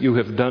this that you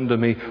have done to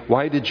me?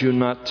 Why did you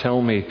not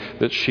tell me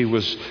that she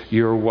was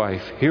your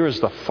wife? Here is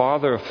the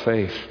father of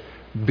faith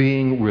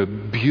being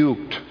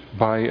rebuked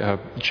by a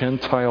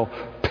Gentile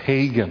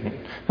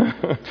pagan.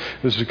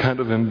 This is kind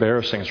of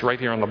embarrassing. It's right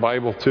here in the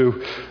Bible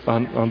too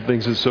on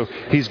things. And so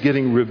he's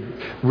getting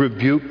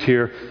rebuked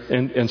here.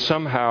 And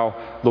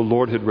somehow the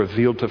Lord had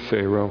revealed to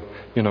Pharaoh,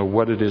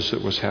 what it is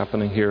that was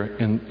happening here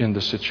in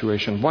the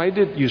situation. Why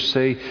did you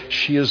say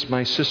she is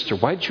my sister?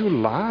 Why'd you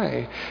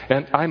lie?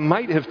 And I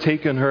might have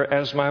taken her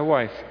as my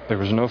wife. There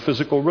was no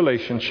physical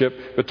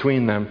relationship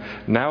between them.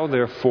 Now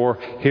therefore,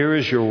 here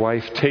is your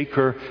wife. Take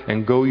her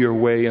and go your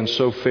way. And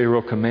so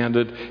Pharaoh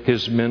commanded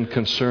his men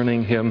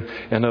concerning him.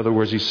 In other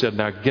words, he said,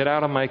 now get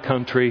out of my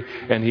country.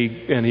 And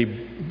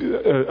he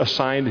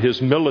assigned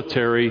his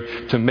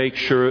military to make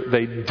sure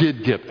they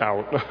did get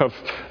out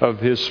of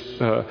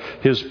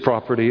his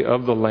property,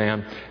 of the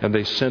land, and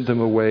they sent him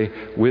away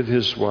with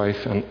his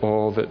wife and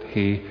all that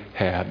he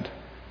had.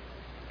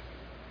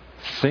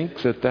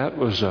 Think that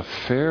was a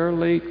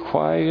fairly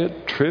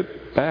quiet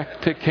trip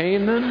back to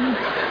Canaan?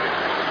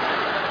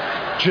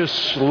 Just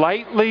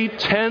slightly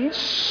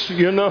tense,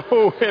 and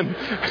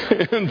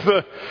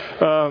the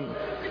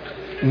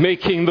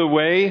making the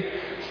way.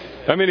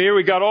 I mean, here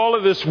we got all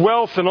of this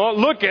wealth and all.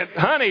 Look at,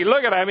 I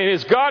mean,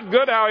 is God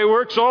good how He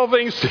works all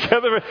things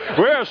together?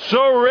 We're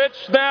so rich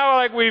now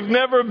like we've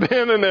never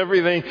been and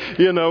everything,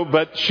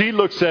 But she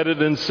looks at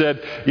it and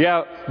said,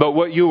 yeah, but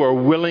what you are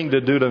willing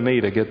to do to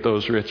me to get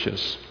those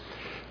riches.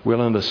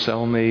 Willing to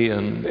sell me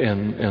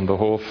and the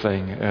whole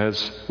thing.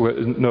 As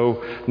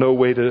no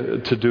way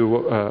to do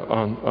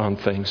on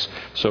things.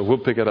 So we'll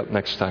pick it up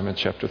next time in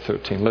chapter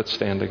 13. Let's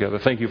stand together.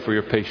 Thank you for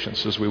your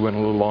patience as we went a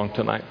little long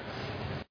tonight.